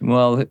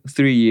 Well,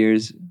 3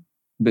 years.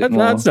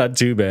 That's not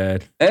too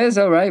bad. It's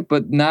all right,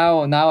 but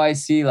now I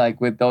see,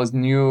 like, with those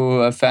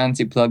new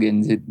fancy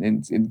plugins,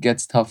 it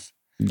gets tough.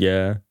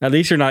 Yeah, at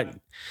least you're not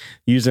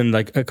using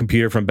like a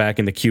computer from back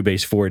in the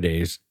Cubase 4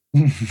 days.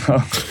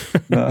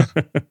 No.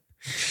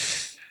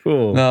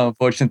 Cool. No,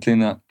 unfortunately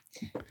not.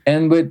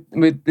 And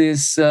with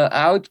this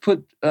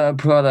output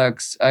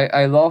products,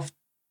 I love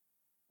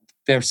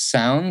their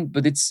sound,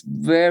 but it's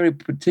very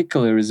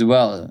particular as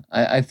well.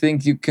 I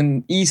think you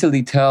can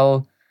easily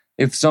tell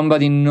if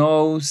somebody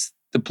knows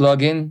the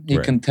plugin, he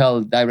can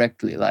tell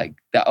directly, like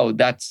that. Oh,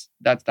 that's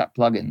that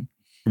plugin.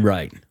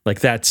 Right,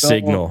 like that's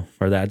Signal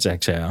or that's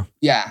Exhale.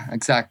 Yeah,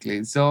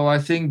 exactly. So I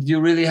think you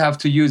really have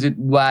to use it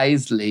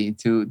wisely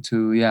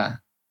to yeah.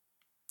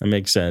 That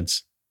makes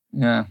sense.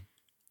 Yeah.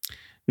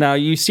 Now,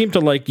 you seem to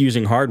like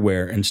using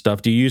hardware and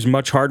stuff. Do you use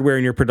much hardware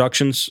in your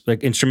productions,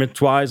 like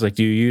instruments-wise? Like,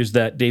 do you use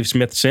that Dave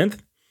Smith synth?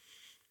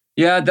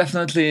 Yeah,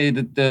 definitely.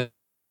 The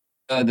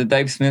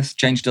Dave Smith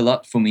changed a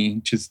lot for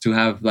me, just to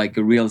have like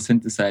a real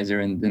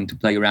synthesizer and to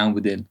play around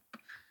with it.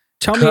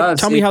 Tell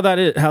me how that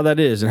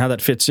is and how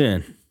that fits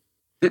in.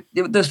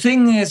 The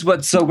thing is,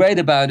 what's so great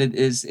about it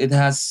is it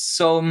has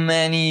so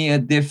many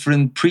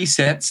different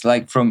presets,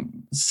 like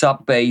from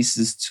sub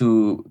basses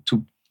to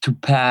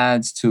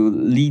pads to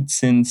lead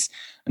synths,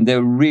 and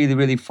they're really,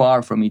 really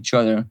far from each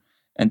other.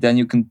 And then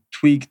you can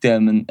tweak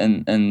them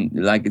and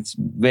like it's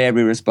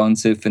very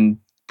responsive and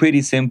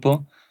pretty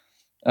simple.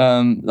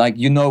 Like,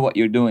 you know what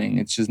you're doing.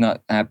 It's just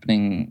not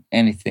happening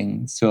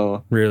anything.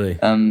 So really,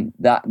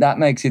 that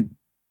makes it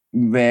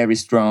very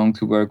strong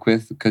to work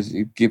with, because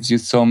it gives you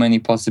so many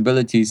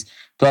possibilities.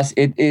 Plus,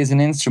 it is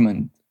an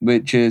instrument,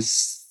 which is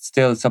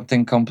still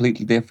something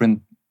completely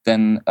different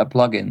than a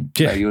plugin.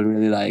 Yeah. You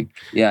really like,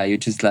 you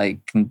just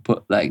like can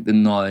put like the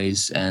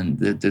noise and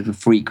the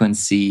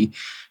frequency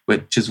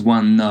with just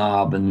one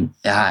knob, and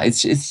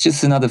it's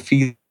just another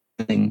feeling,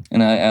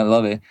 and I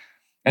love it.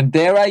 And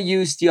there I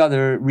use the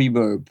other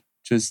reverb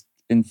just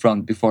in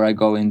front before I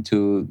go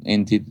into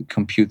the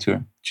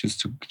computer,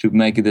 just to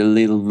make it a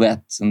little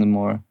wet and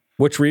more.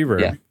 Which reverb?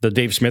 Yeah. The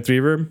Dave Smith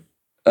reverb?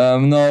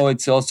 No,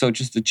 it's also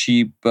just a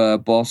cheap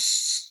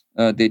Boss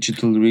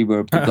digital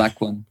reverb, the black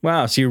one.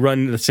 Wow, so you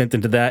run the synth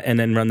into that and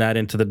then run that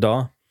into the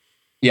DAW?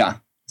 Yeah,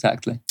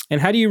 exactly.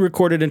 And how do you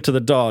record it into the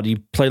DAW? Do you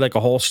play like a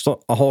whole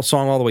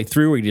song all the way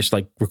through, or you just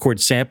like record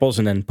samples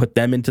and then put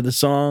them into the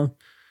song?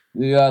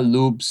 Yeah,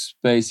 loops,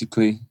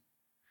 basically.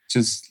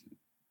 Just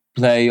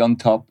play on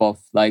top of,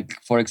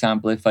 like, for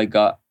example, if I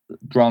got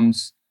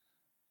drums,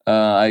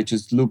 I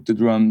just loop the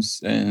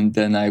drums and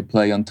then I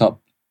play on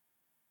top.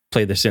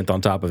 Play the synth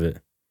on top of it.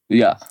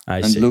 Yeah,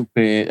 I see. Loop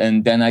it,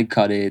 and then I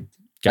cut it.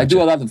 Gotcha. I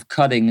do a lot of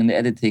cutting and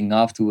editing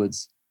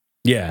afterwards.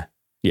 Yeah.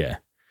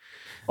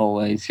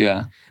 Always,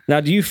 yeah. Now,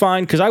 do you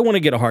find, because I want to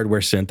get a hardware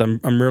synth,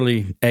 I'm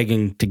really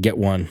egging to get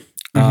one.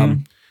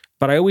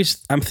 But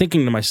I'm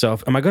thinking to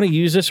myself, am I going to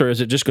use this, or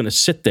is it just going to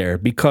sit there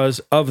because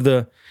of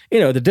the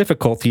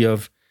difficulty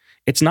of,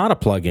 it's not a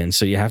plugin,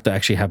 so you have to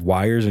actually have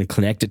wires and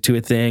connect it to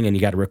a thing, and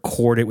you got to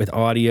record it with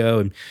audio.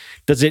 And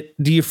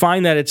do you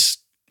find that it's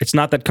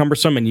not that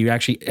cumbersome, and you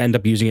actually end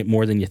up using it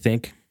more than you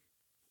think?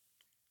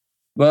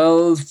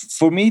 Well,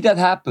 for me that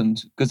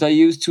happened because I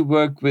used to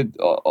work with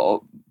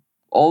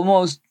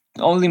almost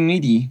only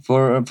MIDI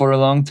for a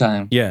long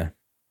time. Yeah.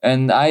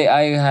 And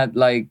I had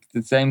like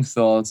the same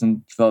thoughts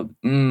and thought,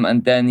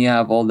 and then you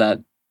have all that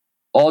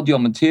audio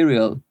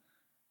material,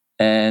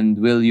 and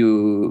will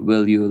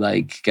you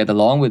like get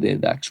along with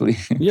it actually?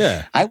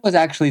 Yeah. I was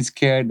actually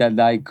scared that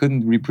I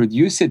couldn't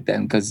reproduce it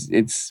then,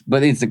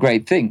 but it's a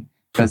great thing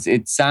because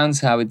it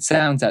sounds how it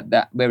sounds at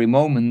that very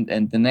moment,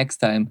 and the next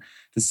time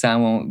the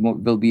sound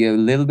will be a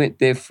little bit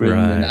different.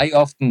 Right. And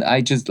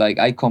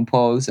I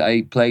compose,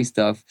 I play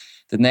stuff.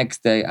 The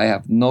next day, I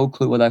have no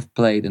clue what I've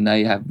played, and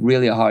I have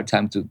really a hard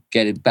time to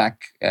get it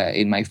back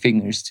in my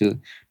fingers to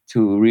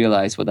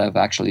realize what I've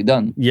actually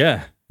done.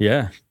 Yeah.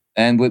 Yeah.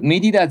 And with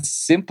MIDI, that's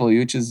simple.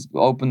 You just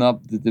open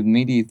up the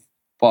MIDI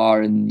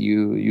bar and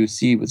you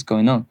see what's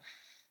going on.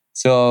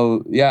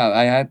 So yeah,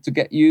 I had to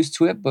get used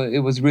to it, but it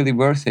was really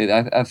worth it.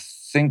 I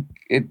think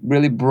it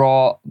really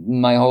brought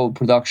my whole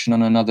production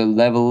on another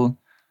level.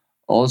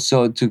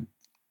 Also to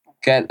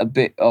get a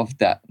bit of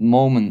that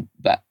moment,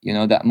 that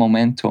that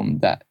momentum,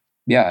 that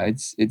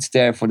it's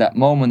there for that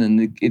moment,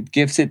 and it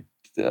gives it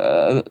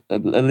a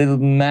little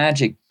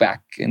magic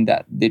back in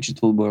that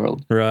digital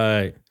world.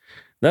 Right.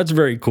 That's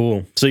very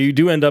cool. So you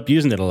do end up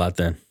using it a lot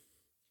then.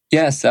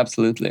 Yes,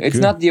 absolutely. It's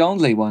Good. not the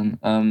only one.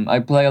 I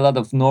play a lot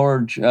of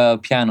Nord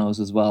pianos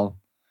as well.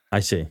 I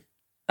see.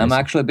 I'm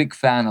actually a big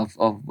fan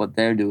of what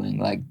they're doing,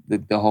 like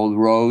the whole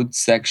Rhodes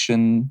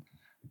section.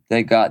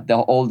 They got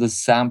all the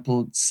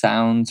sampled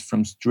sounds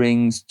from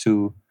strings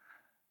to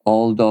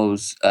all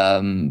those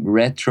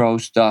retro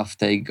stuff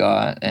they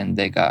got, and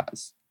they got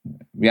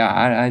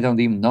I don't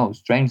even know,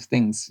 strange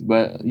things,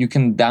 but you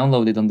can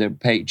download it on their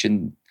page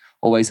and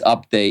always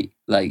update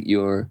like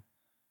your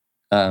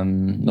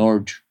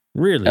Nord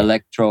Really?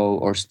 electro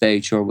or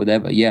stage or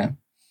whatever. Yeah.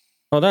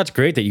 Oh, that's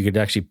great that you could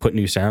actually put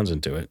new sounds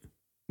into it.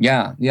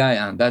 Yeah.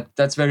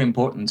 That's very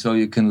important. So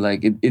you can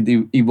like it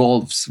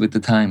evolves with the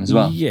time as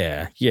well.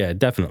 Yeah,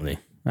 definitely.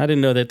 I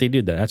didn't know that they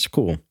did that. That's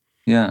cool.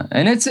 Yeah,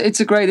 and it's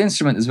a great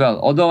instrument as well.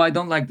 Although I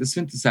don't like the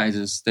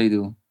synthesizers they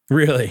do.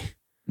 Really?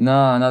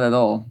 No, not at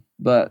all.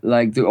 But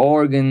like the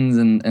organs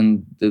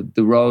and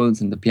the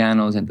Rhodes and the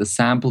pianos and the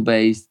sample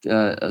based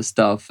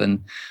stuff,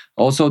 and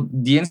also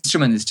the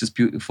instrument is just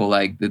beautiful.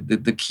 Like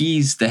the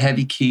keys, the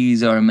heavy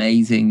keys are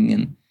amazing,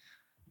 and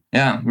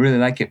yeah, really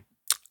like it.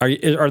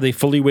 Are they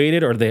fully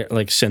weighted or are they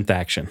like synth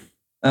action?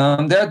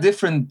 There are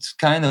different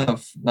kind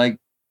of like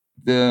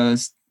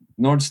the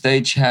Nord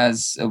stage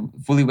has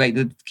fully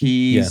weighted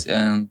keys,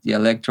 and the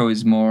electro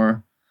is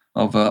more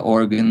of a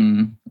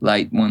organ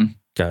light one.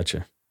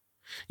 Gotcha.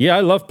 Yeah,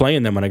 I love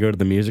playing them when I go to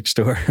the music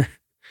store.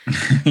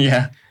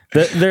 Yeah.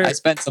 I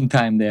spent some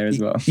time there as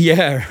well.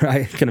 Yeah,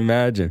 I can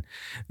imagine.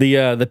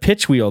 The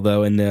pitch wheel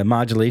though and the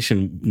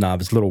modulation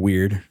knob is a little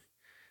weird,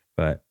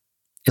 but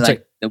it's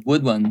like the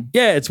wood one.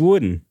 Yeah, it's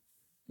wooden.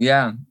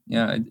 Yeah,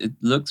 it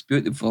looks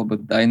beautiful, but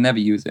I never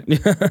use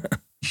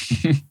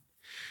it.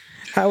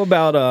 How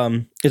about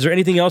is there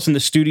anything else in the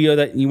studio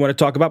that you want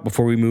to talk about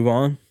before we move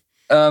on?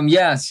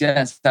 Yes,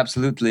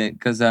 absolutely.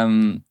 Because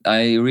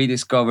I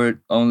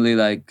rediscovered only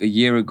like a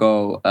year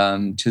ago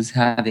just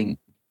having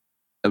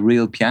a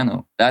real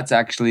piano. That's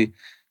actually,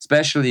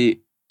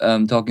 especially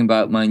talking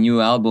about my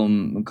new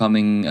album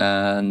coming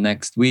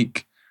next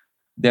week.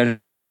 There's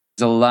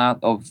a lot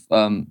of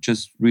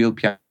just real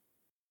piano.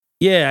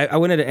 Yeah, I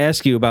wanted to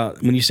ask you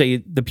about when you say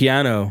the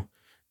piano.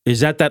 Is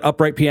that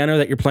upright piano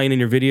that you're playing in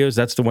your videos?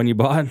 That's the one you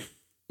bought?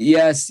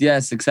 Yes,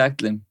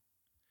 exactly.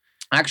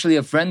 Actually,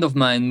 a friend of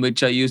mine,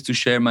 which I used to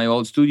share my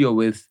old studio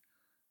with,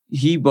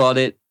 he bought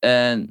it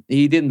and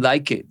he didn't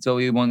like it. So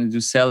he wanted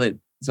to sell it.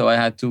 So I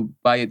had to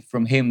buy it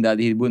from him that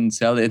he wouldn't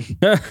sell it.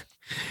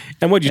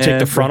 And would you take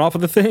the front off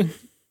of the thing?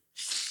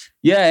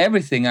 Yeah,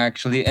 everything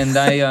actually. And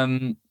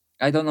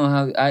I don't know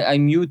how, I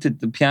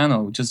muted the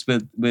piano just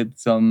with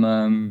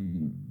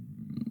some,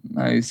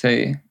 how you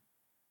say,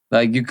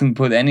 like you can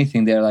put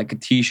anything there, like a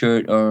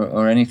t-shirt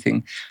or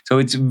anything. So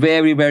it's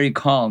very, very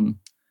calm.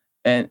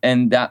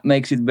 And that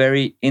makes it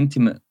very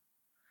intimate.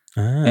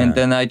 And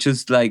then I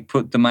just like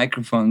put the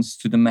microphones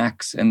to the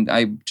max and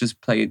I just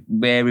play it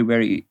very,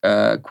 very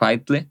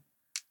quietly.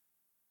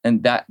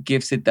 And that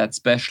gives it that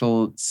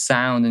special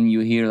sound. And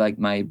you hear like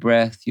my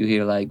breath, you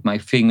hear like my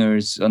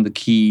fingers on the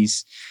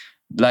keys.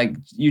 Like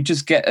you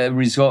just get a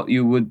result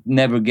you would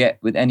never get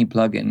with any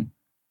plugin.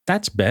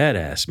 That's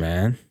badass,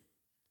 man.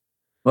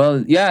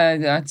 Well, yeah,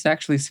 that's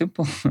actually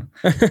simple.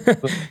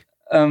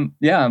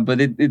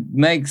 But it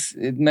makes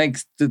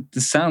the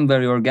sound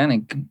very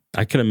organic.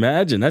 I can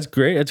imagine. That's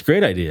great. That's a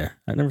great idea.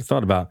 I never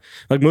thought about.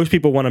 Like most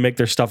people want to make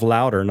their stuff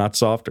louder, not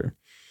softer.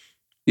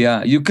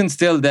 Yeah, you can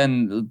still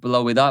then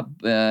blow it up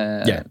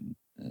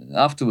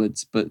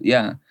afterwards. But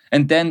yeah,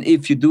 and then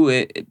if you do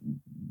it,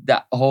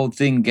 that whole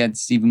thing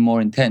gets even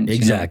more intense.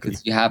 Exactly,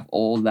 because you have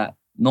all that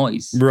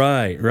noise.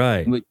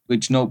 Right.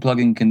 Which no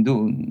plugin can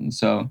do.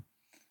 So,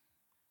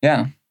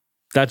 yeah,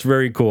 that's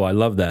very cool. I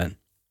love that.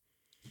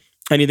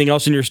 Anything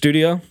else in your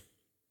studio?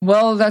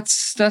 Well,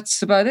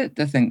 that's about it,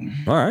 I think.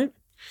 All right.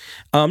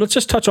 Let's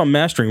just touch on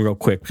mastering real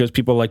quick because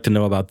people like to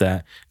know about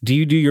that. Do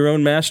you do your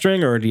own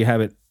mastering or do you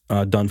have it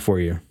done for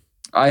you?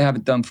 I have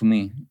it done for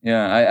me.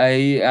 Yeah,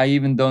 I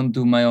even don't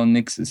do my own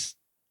mixes.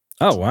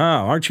 Oh,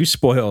 wow. Aren't you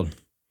spoiled?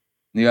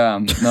 Yeah,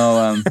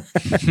 no.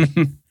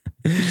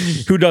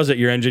 Who does it?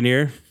 Your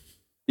engineer?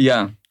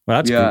 Yeah.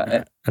 Well,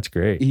 that's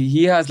great.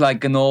 He has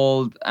like an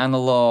old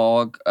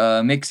analog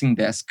mixing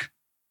desk.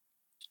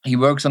 He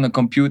works on a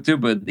computer,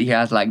 but he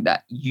has like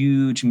that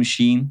huge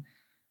machine,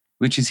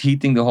 which is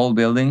heating the whole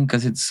building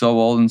because it's so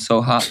old and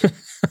so hot.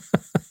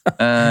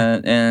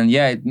 And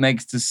yeah, it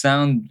makes the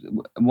sound,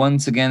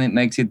 once again, it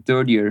makes it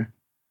dirtier.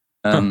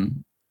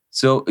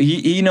 So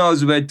he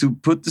knows where to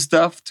put the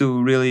stuff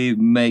to really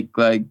make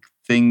like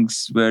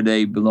things where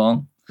they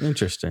belong.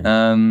 Interesting.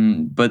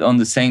 But on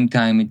the same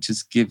time, it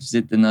just gives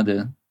it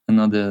another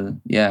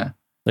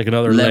like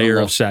another layer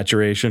of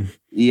saturation.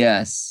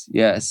 Yes.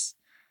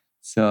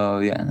 So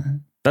yeah,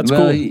 that's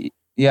cool.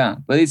 Yeah,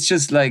 but it's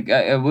just like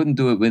I wouldn't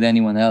do it with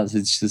anyone else.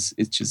 It's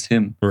just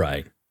him.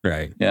 Right.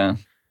 Yeah.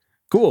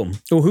 Cool.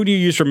 Well, who do you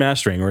use for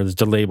mastering, or does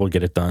the label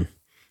get it done?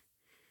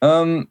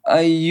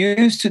 I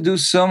used to do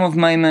some of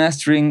my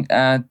mastering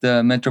at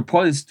the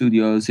Metropolis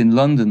Studios in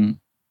London,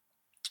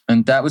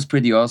 and that was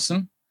pretty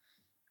awesome.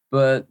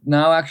 But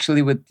now,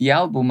 actually, with the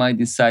album, I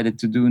decided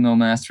to do no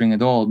mastering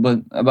at all.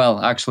 But well,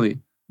 actually,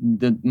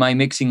 my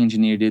mixing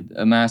engineer did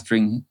a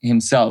mastering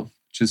himself,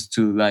 just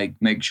to like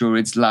make sure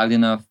it's loud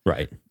enough,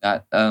 right?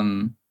 That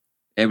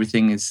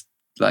everything is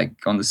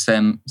like on the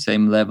same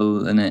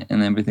level and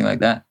everything like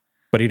that.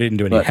 But he didn't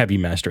do any heavy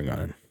mastering on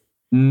it.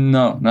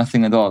 No,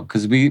 nothing at all.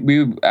 Because we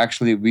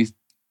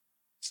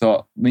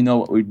thought we know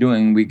what we're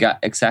doing. We got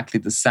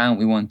exactly the sound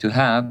we want to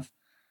have.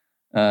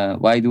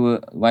 Why do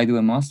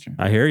a master?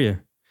 I hear you.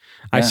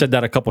 Yeah. I said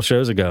that a couple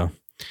shows ago.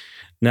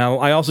 Now,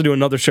 I also do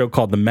another show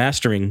called The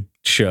Mastering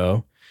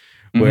Show,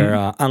 where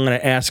I'm going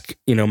to ask,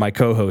 my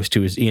co-host,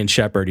 who is Ian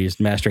Shepard, he's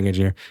mastering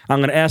engineer. I'm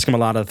going to ask him a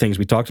lot of the things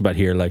we talked about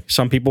here. Like,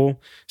 some people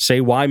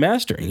say, why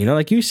mastering?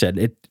 Like you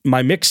said,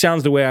 my mix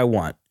sounds the way I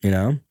want,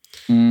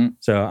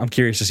 So I'm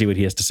curious to see what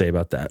he has to say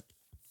about that.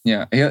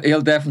 Yeah,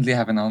 he'll definitely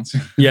have an answer.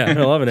 Yeah,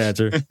 he'll have an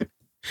answer.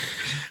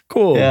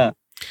 Cool. Yeah.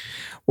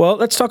 Well,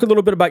 let's talk a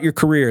little bit about your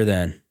career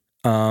then.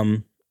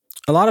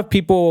 A lot of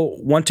people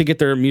want to get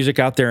their music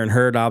out there and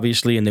heard,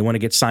 obviously, and they want to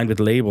get signed with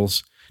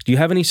labels. Do you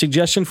have any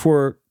suggestion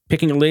for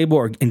picking a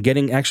label and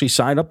getting actually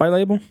signed up by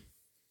label?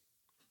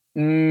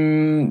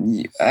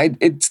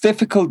 It's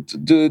difficult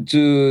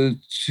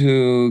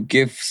to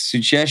give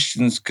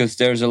suggestions because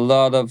there's a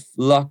lot of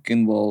luck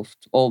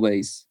involved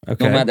always.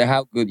 Okay. No matter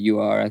how good you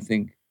are, I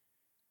think.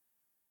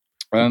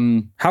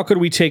 How could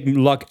we take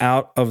luck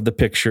out of the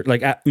picture?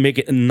 Like make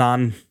it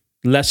a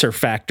lesser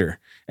factor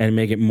and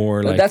make it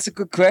more like... That's a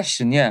good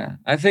question. Yeah,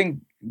 I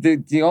think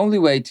the only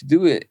way to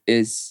do it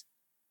is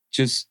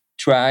just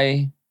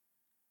try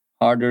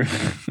harder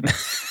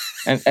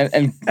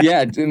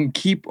and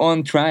keep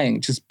on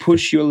trying. Just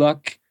push your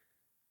luck.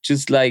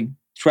 Just like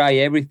try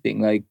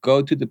everything. Like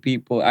go to the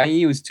people.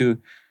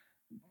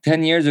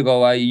 10 years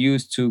ago, I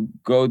used to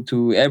go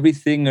to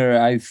everything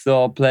or I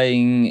saw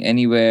playing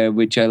anywhere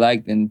which I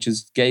liked and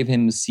just gave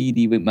him a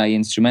CD with my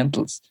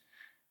instrumentals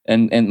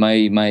and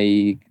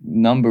my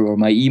number or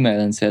my email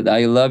and said,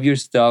 I love your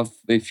stuff.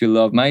 If you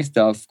love my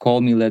stuff,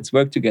 call me. Let's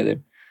work together.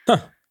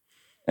 Huh.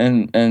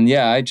 And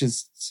yeah, I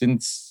just,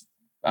 since,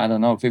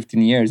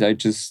 15 years, I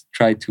just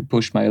try to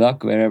push my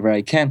luck wherever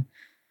I can.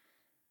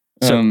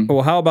 So,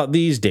 well, how about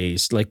these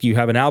days? Like you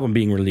have an album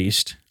being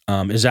released.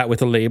 Is that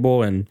with a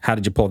label, and how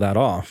did you pull that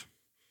off?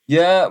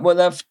 Yeah, what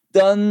I've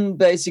done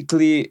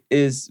basically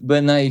is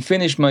when I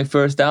finished my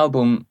first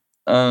album,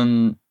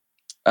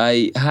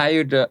 I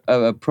hired a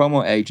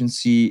promo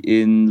agency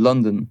in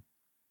London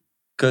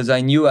because I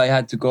knew I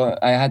had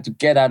to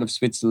get out of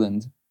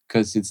Switzerland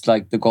because it's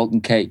like the golden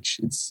cage.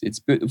 It's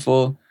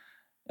beautiful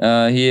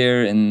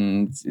here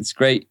and it's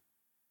great,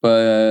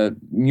 but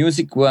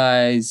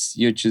music-wise,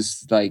 you're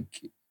just like...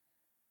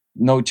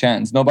 no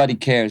chance. Nobody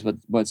cares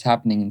what's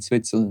happening in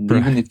Switzerland.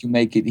 Right. Even if you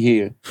make it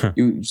here,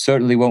 you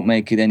certainly won't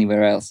make it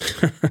anywhere else.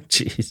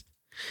 Jeez.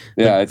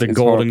 Yeah, the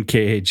golden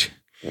cage.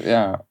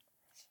 Yeah.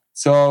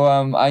 So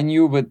I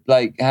knew, but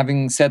like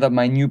having set up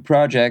my new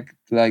project,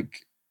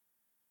 like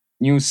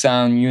new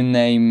sound, new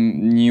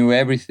name, new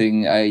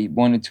everything, I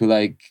wanted to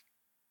like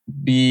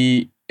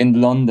be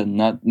in London,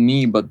 not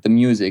me, but the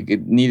music.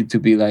 It needed to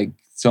be like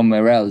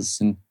somewhere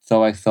else, and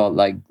so I thought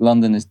like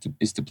London is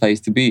the place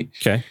to be.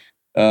 Okay.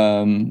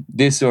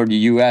 This or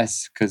the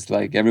US, because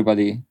like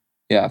everybody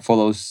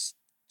follows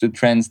the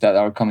trends that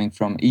are coming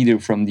from either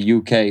from the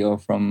UK or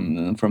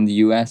from the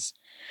US.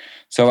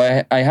 So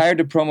I hired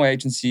a promo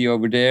agency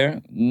over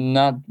there,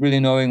 not really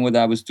knowing what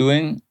I was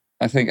doing.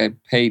 I think I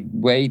paid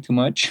way too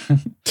much.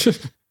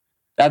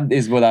 That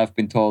is what I've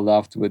been told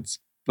afterwards.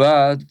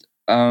 But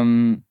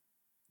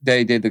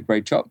they did a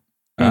great job.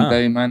 And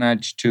they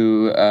managed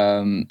to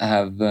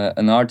have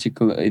an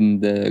article in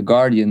The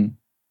Guardian.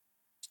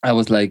 I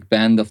was like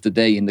band of the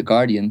day in The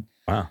Guardian.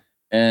 Wow.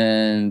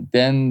 And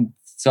then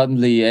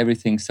suddenly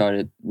everything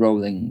started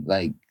rolling.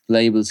 Like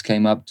labels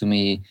came up to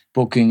me,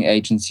 booking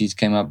agencies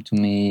came up to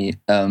me.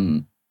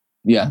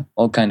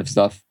 All kind of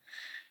stuff.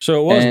 So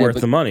it was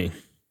worth the money.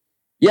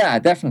 Yeah,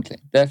 definitely.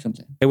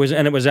 It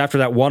was after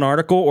that one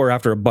article or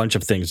after a bunch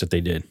of things that they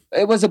did?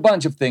 It was a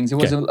bunch of things. It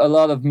was a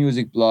lot of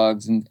music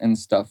blogs and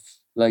stuff.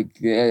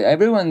 Like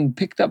everyone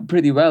picked up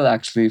pretty well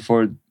actually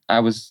I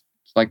was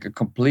like a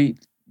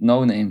complete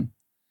no-name.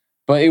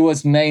 But it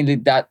was mainly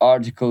that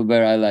article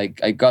where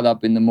I got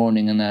up in the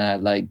morning and I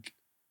had like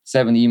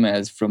 7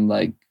 emails from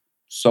like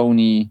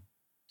Sony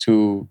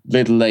to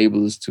little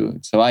labels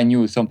so I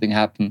knew something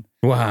happened.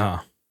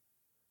 Wow.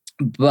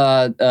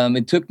 But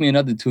it took me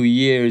another 2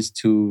 years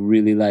to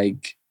really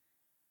like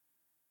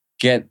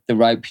get the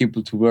right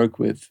people to work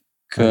with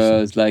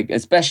because like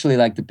especially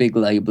like the big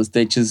labels,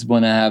 they just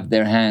want to have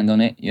their hand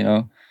on it,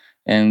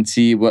 and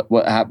see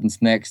what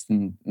happens next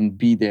and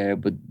be there,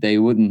 but they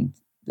wouldn't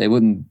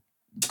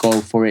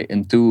go for it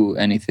and do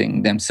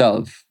anything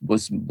themselves.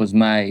 Was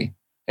my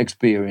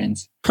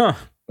experience. Huh.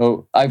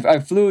 So I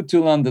flew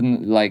to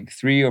London like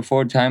 3 or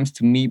 4 times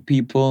to meet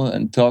people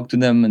and talk to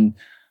them, and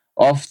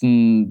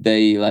often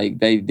they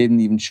didn't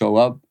even show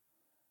up.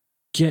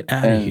 Get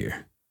out of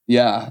here.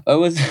 Yeah, it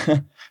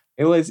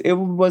was it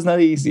was not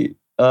easy.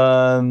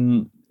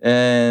 And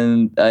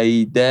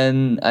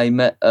I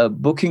met a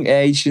booking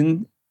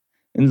agent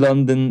in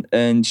London,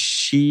 and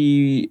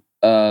she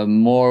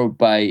more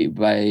by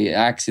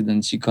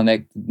accident she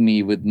connected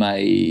me with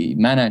my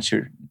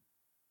manager,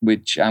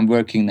 which I'm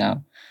working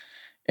now,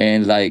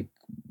 and like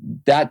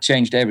that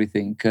changed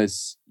everything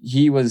because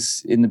he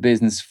was in the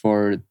business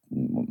for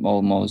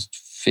almost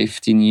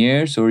 15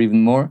 years or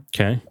even more.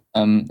 Okay.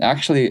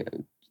 Actually,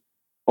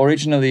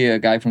 originally a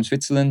guy from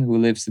Switzerland who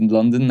lives in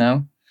London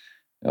now,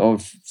 or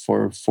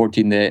for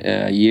 14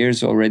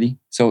 years already.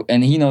 So,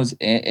 and he knows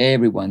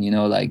everyone,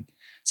 like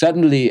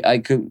suddenly I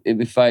could,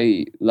 if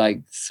I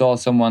like saw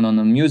someone on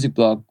a music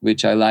blog,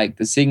 which I like,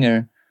 the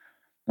singer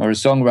or a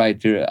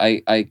songwriter,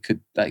 I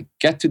could like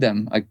get to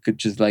them. I could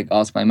just like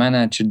ask my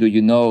manager, do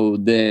you know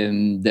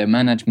their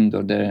management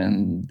or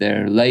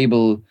their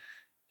label?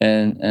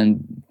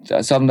 And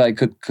suddenly I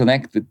could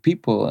connect with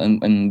people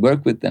and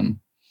work with them.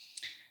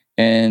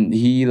 And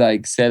he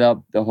like set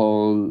up the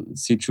whole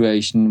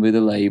situation with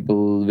the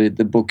label, with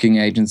the booking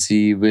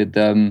agency, with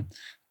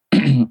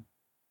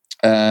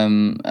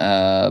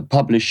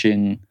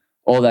publishing,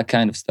 all that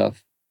kind of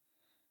stuff.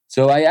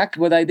 So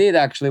what I did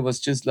actually was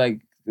just like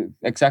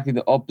exactly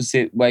the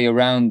opposite way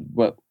around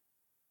what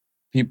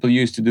people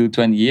used to do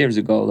 20 years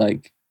ago.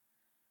 Like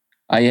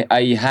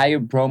I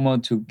hired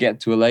promo to get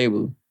to a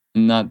label,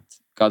 not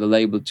got a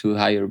label to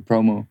hire a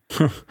promo.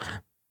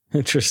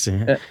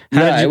 Interesting.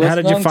 Yeah, How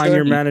did you find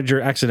your manager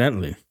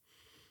accidentally?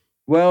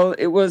 Well,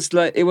 it was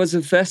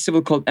a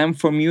festival called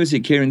M4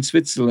 Music here in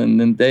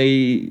Switzerland, and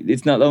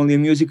it's not only a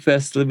music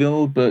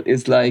festival, but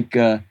it's like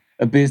a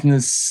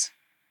business,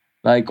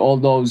 like all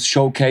those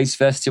showcase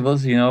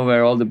festivals,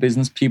 where all the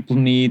business people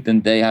meet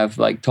and they have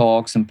like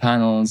talks and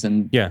panels.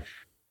 And yeah,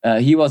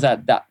 he was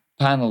at that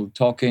panel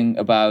talking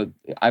about,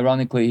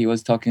 ironically, he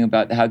was talking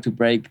about how to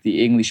break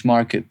the English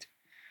market.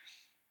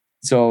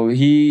 So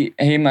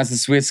him as a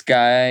Swiss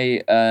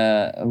guy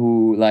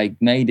who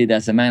like made it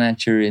as a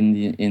manager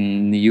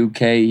in the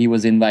UK, he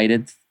was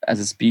invited as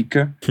a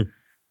speaker,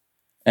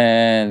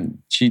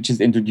 and she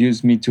just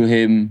introduced me to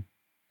him.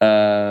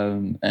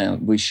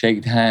 And we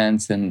shook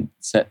hands and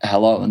said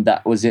hello, and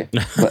that was it.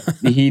 But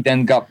he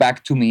then got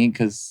back to me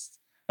because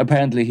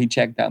apparently he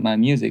checked out my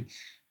music,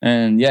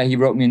 and yeah, he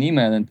wrote me an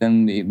email, and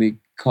then we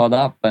caught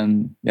up,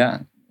 and yeah,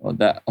 well,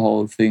 that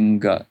whole thing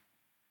got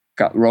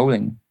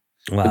rolling.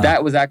 Wow. But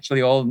that was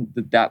actually all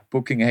that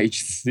booking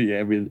agency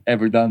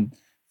ever done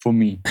for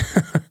me.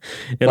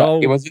 It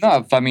was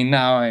enough. I mean,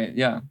 now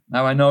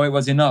I know it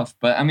was enough.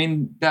 But I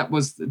mean, that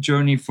was the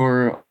journey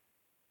for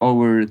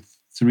over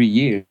 3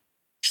 years,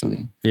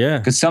 actually. Yeah.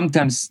 Because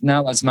sometimes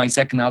now, as my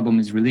second album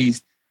is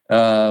released,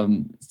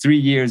 3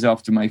 years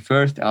after my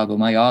first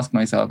album, I ask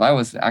myself, I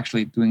was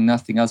actually doing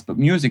nothing else but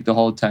music the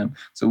whole time.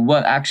 So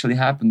what actually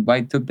happened? Why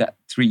it took that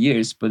 3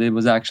 years? But it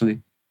was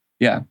actually,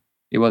 it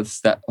was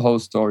that whole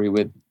story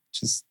with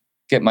just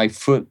get my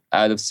foot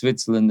out of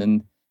Switzerland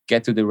and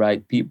get to the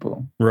right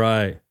people.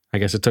 Right. I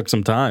guess it took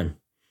some time.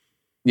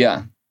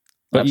 Yeah,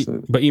 but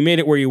absolutely. But you made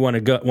it where you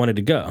wanted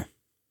to go.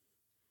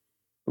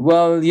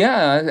 Well,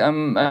 yeah,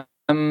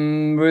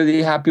 I'm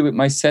really happy with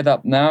my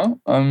setup now.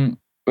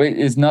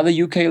 It's not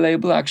a UK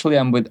label, actually.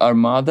 I'm with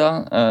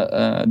Armada,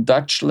 a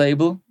Dutch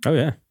label. Oh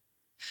yeah,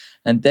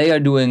 and they are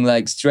doing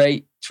like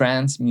straight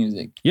trance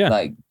music. Yeah,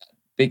 like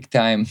big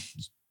time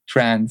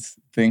trance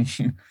thing.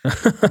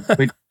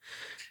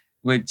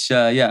 Which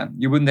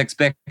you wouldn't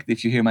expect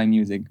if you hear my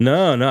music.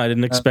 No, I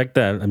didn't expect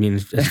that. I mean,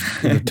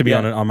 to be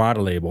on an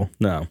Armada label,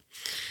 no.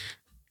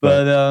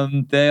 But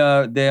they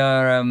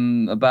are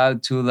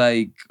about to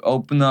like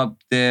open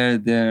up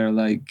their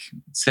like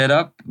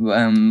setup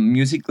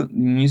music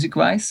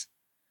wise.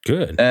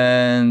 Good.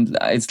 And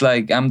it's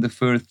like I'm the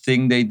first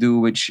thing they do,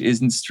 which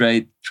isn't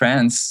straight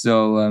trance.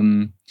 So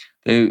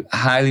they're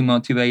highly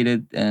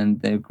motivated and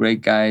they're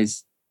great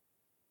guys.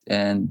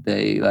 And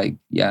they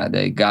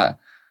they got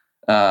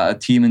a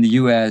team in the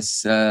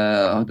US,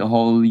 the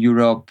whole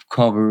Europe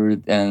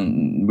covered,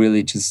 and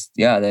really just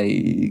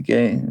they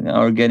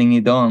are getting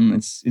it on.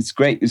 It's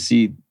great to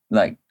see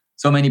like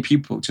so many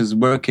people just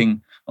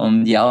working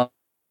on the album,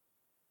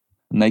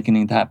 making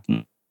it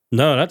happen.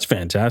 No, that's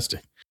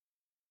fantastic.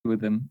 With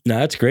them. No,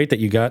 that's great that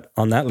you got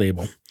on that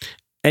label.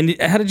 And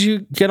how did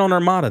you get on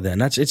Armada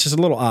then? It's just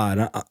a little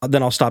odd.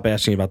 Then I'll stop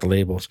asking you about the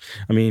labels.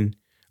 I mean,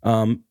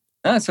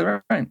 that's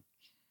all right.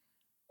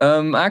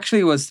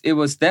 Actually, it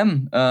was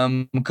them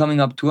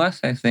coming up to us,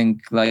 I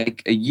think,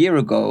 like a year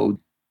ago.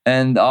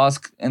 and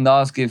ask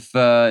if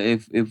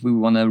we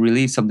want to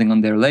release something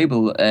on their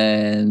label,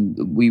 and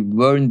we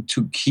weren't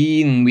too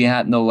keen. We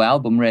had no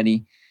album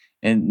ready,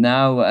 and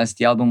now as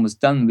the album was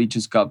done, we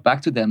just got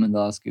back to them and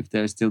asked if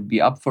they'll still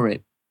be up for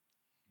it.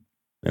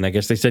 And I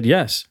guess they said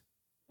yes.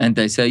 And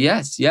they said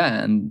yes,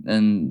 yeah,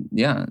 and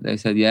yeah, they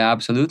said yeah,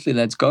 absolutely,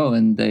 let's go.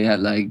 And they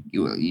had like,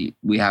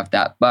 we have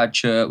that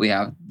budget, we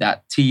have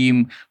that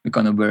team, we're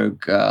gonna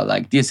work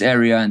like this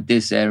area and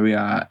this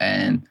area,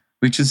 and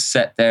we just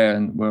sat there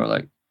and we're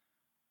like,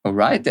 all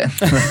right then,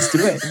 let's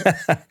do it.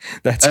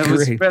 That's it great.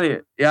 was really,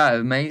 yeah,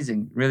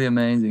 amazing, really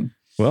amazing.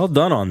 Well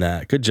done on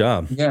that. Good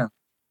job. Yeah.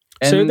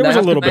 So And there I was a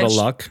have to little bit of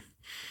mention- luck.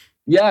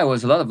 Yeah, it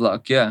was a lot of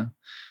luck. Yeah.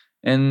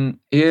 And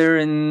here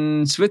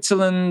in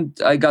Switzerland,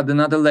 I got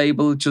another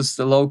label, just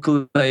a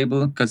local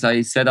label, because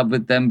I set up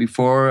with them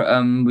before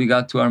we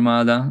got to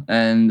Armada,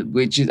 and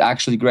which is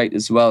actually great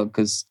as well,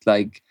 because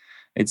like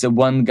it's a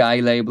one guy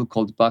label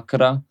called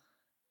Baccara,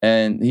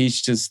 and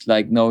he's just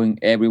like knowing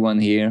everyone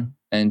here,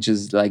 and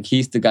just like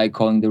he's the guy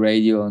calling the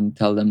radio and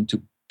tell them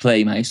to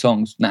play my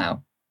songs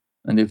now.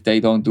 And if they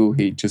don't do,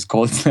 he just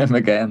calls them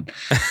again.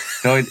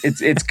 So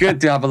it's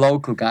good to have a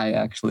local guy,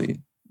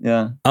 actually.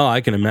 Yeah. Oh,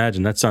 I can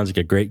imagine. That sounds like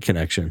a great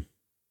connection.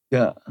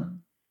 Yeah.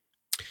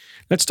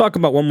 Let's talk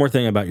about one more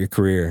thing about your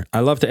career.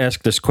 I love to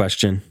ask this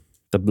question.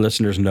 The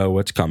listeners know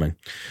what's coming.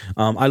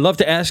 I love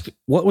to ask,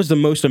 what was the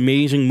most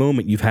amazing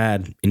moment you've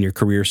had in your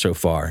career so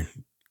far?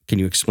 Can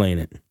you explain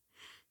it?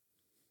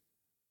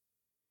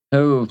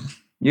 Oh,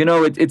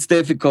 it's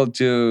difficult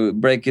to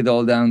break it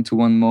all down to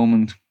one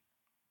moment.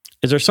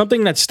 Is there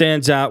something that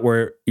stands out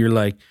where you're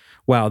like,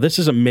 wow, this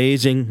is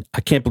amazing.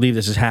 I can't believe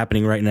this is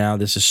happening right now.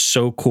 This is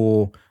so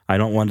cool. I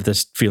don't want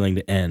this feeling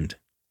to end.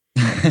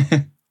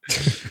 I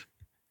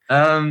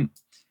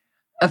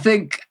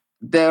think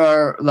there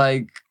are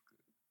like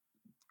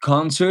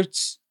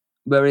concerts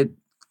where it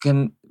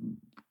can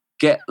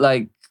get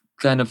like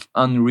kind of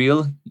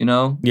unreal,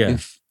 Yeah.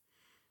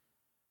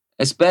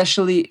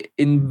 Especially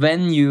in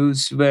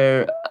venues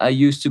where I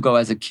used to go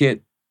as a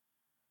kid.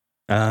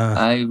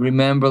 I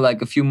remember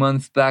like a few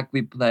months back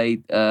we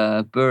played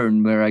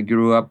Bern, where I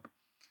grew up.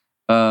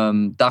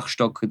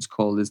 Dachstock, it's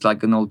called. It's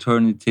like an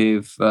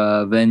alternative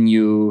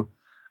venue.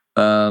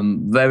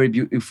 Very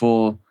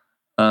beautiful.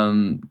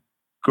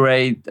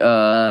 Great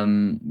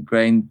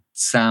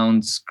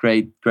sounds.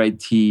 Great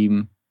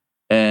team,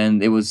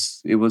 and it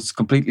was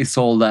completely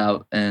sold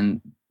out,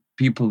 and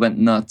people went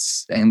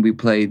nuts. And we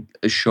played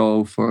a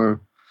show for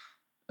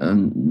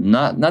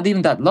not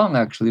even that long,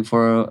 actually,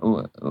 for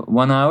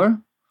 1 hour.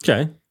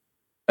 Okay.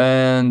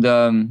 And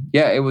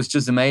it was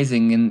just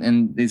amazing.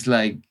 And it's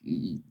like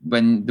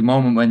when the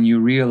moment when you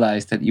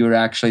realize that you're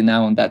actually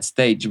now on that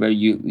stage where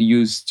you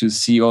used to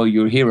see all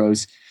your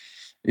heroes,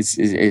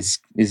 it's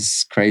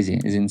crazy.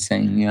 It's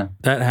insane. Yeah.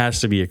 That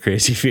has to be a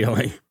crazy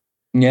feeling.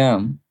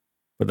 Yeah.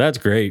 But that's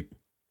great.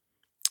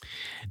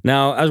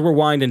 Now, as we're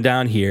winding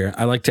down here,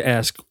 I like to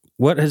ask,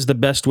 what is the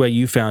best way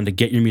you found to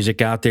get your music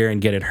out there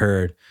and get it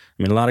heard?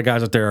 I mean, a lot of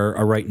guys out there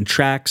are writing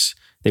tracks.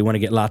 They want to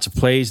get lots of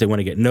plays. They want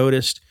to get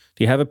noticed.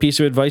 Do you have a piece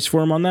of advice for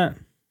them on that?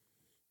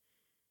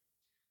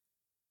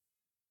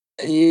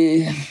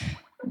 Yeah.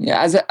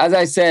 As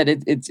I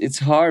said, it's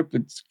hard,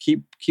 but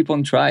keep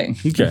on trying.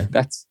 Okay.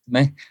 That's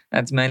mainly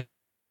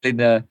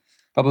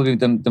probably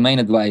the main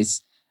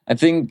advice. I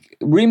think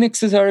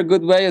remixes are a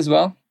good way as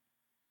well.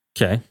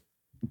 Okay.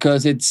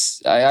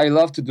 Because I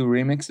love to do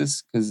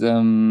remixes, because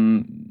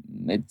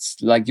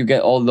it's like you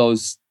get all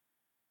those,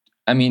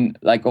 I mean,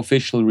 like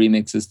official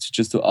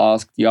remixes to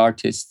ask the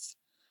artists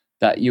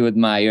that you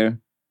admire.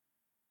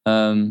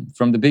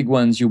 From the big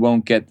ones, you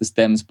won't get the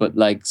stems, but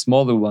like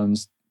smaller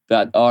ones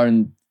that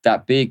aren't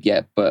that big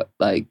yet, but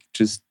like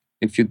just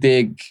if you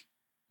dig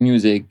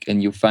music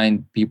and you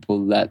find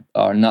people that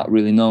are not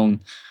really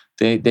known,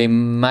 they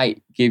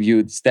might give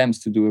you the stems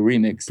to do a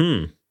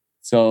remix.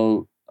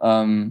 So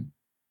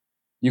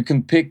you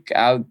can pick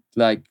out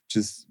like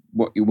just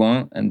what you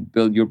want and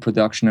build your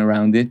production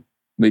around it,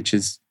 which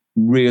is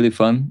really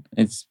fun.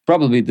 It's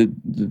probably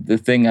the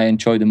thing I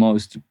enjoy the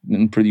most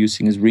in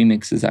producing is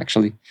remixes,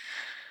 actually.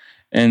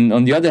 And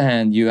on the other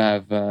hand, you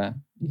have the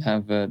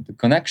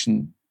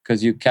connection,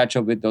 because you catch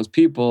up with those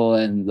people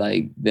and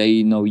like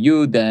they know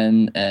you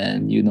then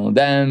and you know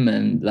them,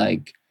 and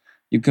like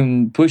you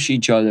can push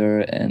each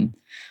other. And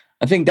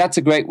I think that's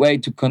a great way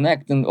to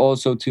connect and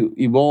also to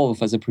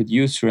evolve as a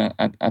producer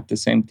at the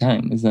same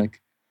time. It's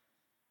like,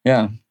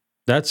 yeah,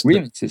 that's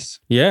remixes.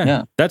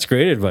 Yeah, that's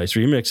great advice.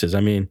 Remixes.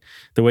 I mean,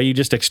 the way you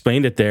just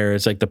explained it there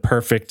is like the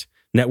perfect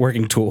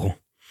networking tool.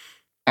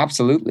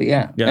 Absolutely,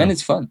 yeah. And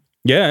it's fun.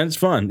 Yeah, and it's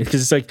fun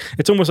because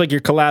it's almost like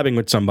you're collabing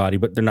with somebody,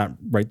 but they're not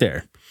right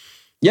there.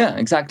 Yeah,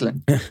 exactly.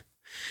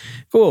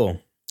 Cool.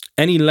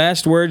 Any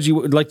last words you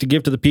would like to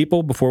give to the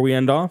people before we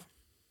end off?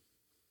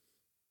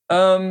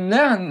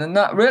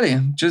 Not really.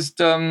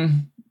 Just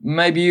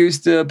maybe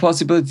use the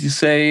possibility to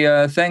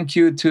say thank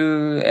you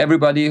to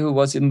everybody who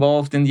was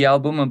involved in the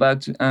album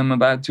I'm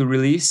about to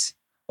release.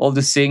 All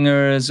the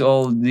singers,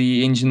 all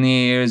the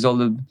engineers, all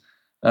the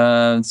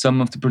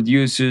some of the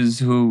producers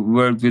who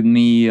worked with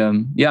me.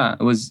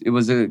 It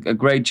was a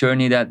great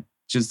journey that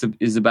just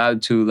is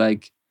about to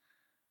like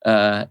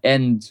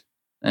end,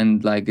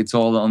 and like it's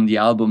all on the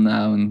album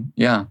now, and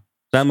yeah,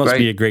 That must great.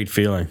 be a great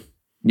feeling.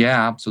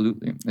 Yeah,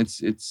 absolutely.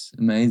 It's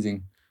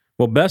amazing.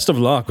 Well, best of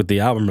luck with the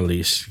album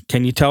release.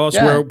 Can you tell us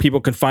where people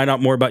can find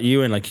out more about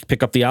you and like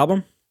pick up the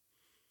album?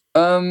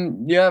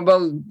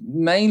 Well,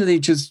 mainly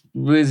just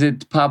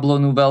visit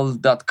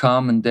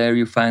pablonouvelle.com, and there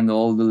you find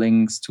all the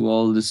links to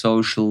all the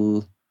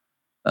social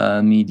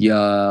media,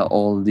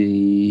 all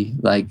the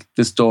like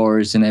the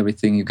stores and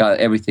everything. You got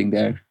everything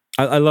there.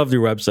 I love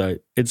your website.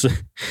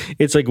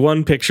 It's like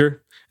one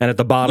picture, and at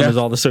the bottom is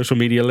all the social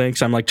media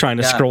links. I'm like trying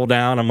to scroll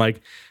down. I'm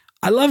like,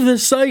 I love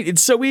this site.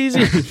 It's so easy.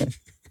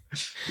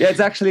 Yeah, it's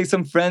actually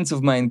some friends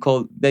of mine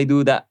they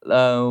do that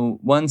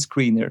one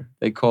screener,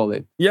 they call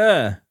it.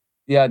 Yeah.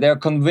 Yeah, they're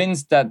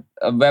convinced that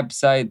a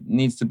website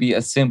needs to be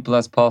as simple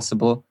as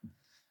possible.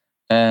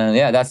 And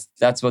yeah,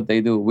 that's what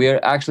they do.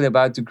 We're actually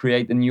about to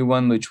create a new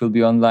one, which will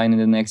be online in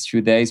the next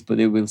few days, but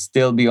it will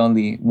still be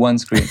only one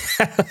screen.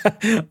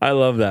 I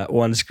love that,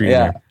 one screener.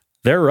 Yeah.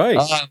 They're right.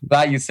 Oh, I'm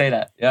glad you say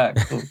that. Yeah,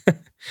 cool.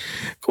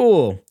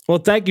 Cool. Well,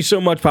 thank you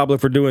so much, Pablo,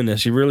 for doing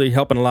this. You're really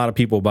helping a lot of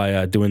people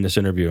by doing this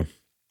interview.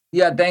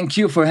 Yeah, thank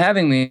you for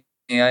having me.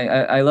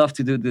 I love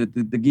to do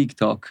the geek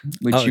talk,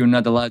 which you're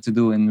not allowed to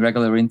do in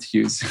regular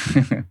interviews.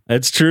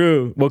 That's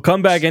true. Well,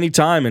 come back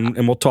anytime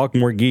and we'll talk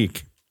more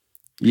geek.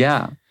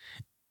 Yeah.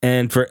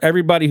 And for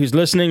everybody who's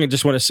listening, I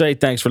just want to say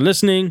thanks for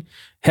listening.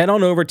 Head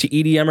on over to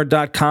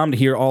edmr.com to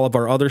hear all of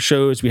our other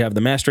shows. We have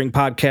the Mastering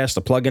Podcast,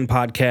 the Plugin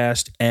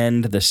Podcast,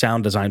 and the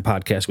Sound Design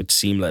Podcast with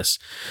Seamless.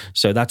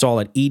 So that's all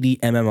at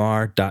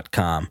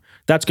edmr.com.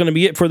 That's going to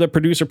be it for the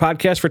Producer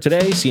Podcast for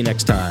today. See you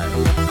next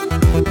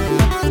time.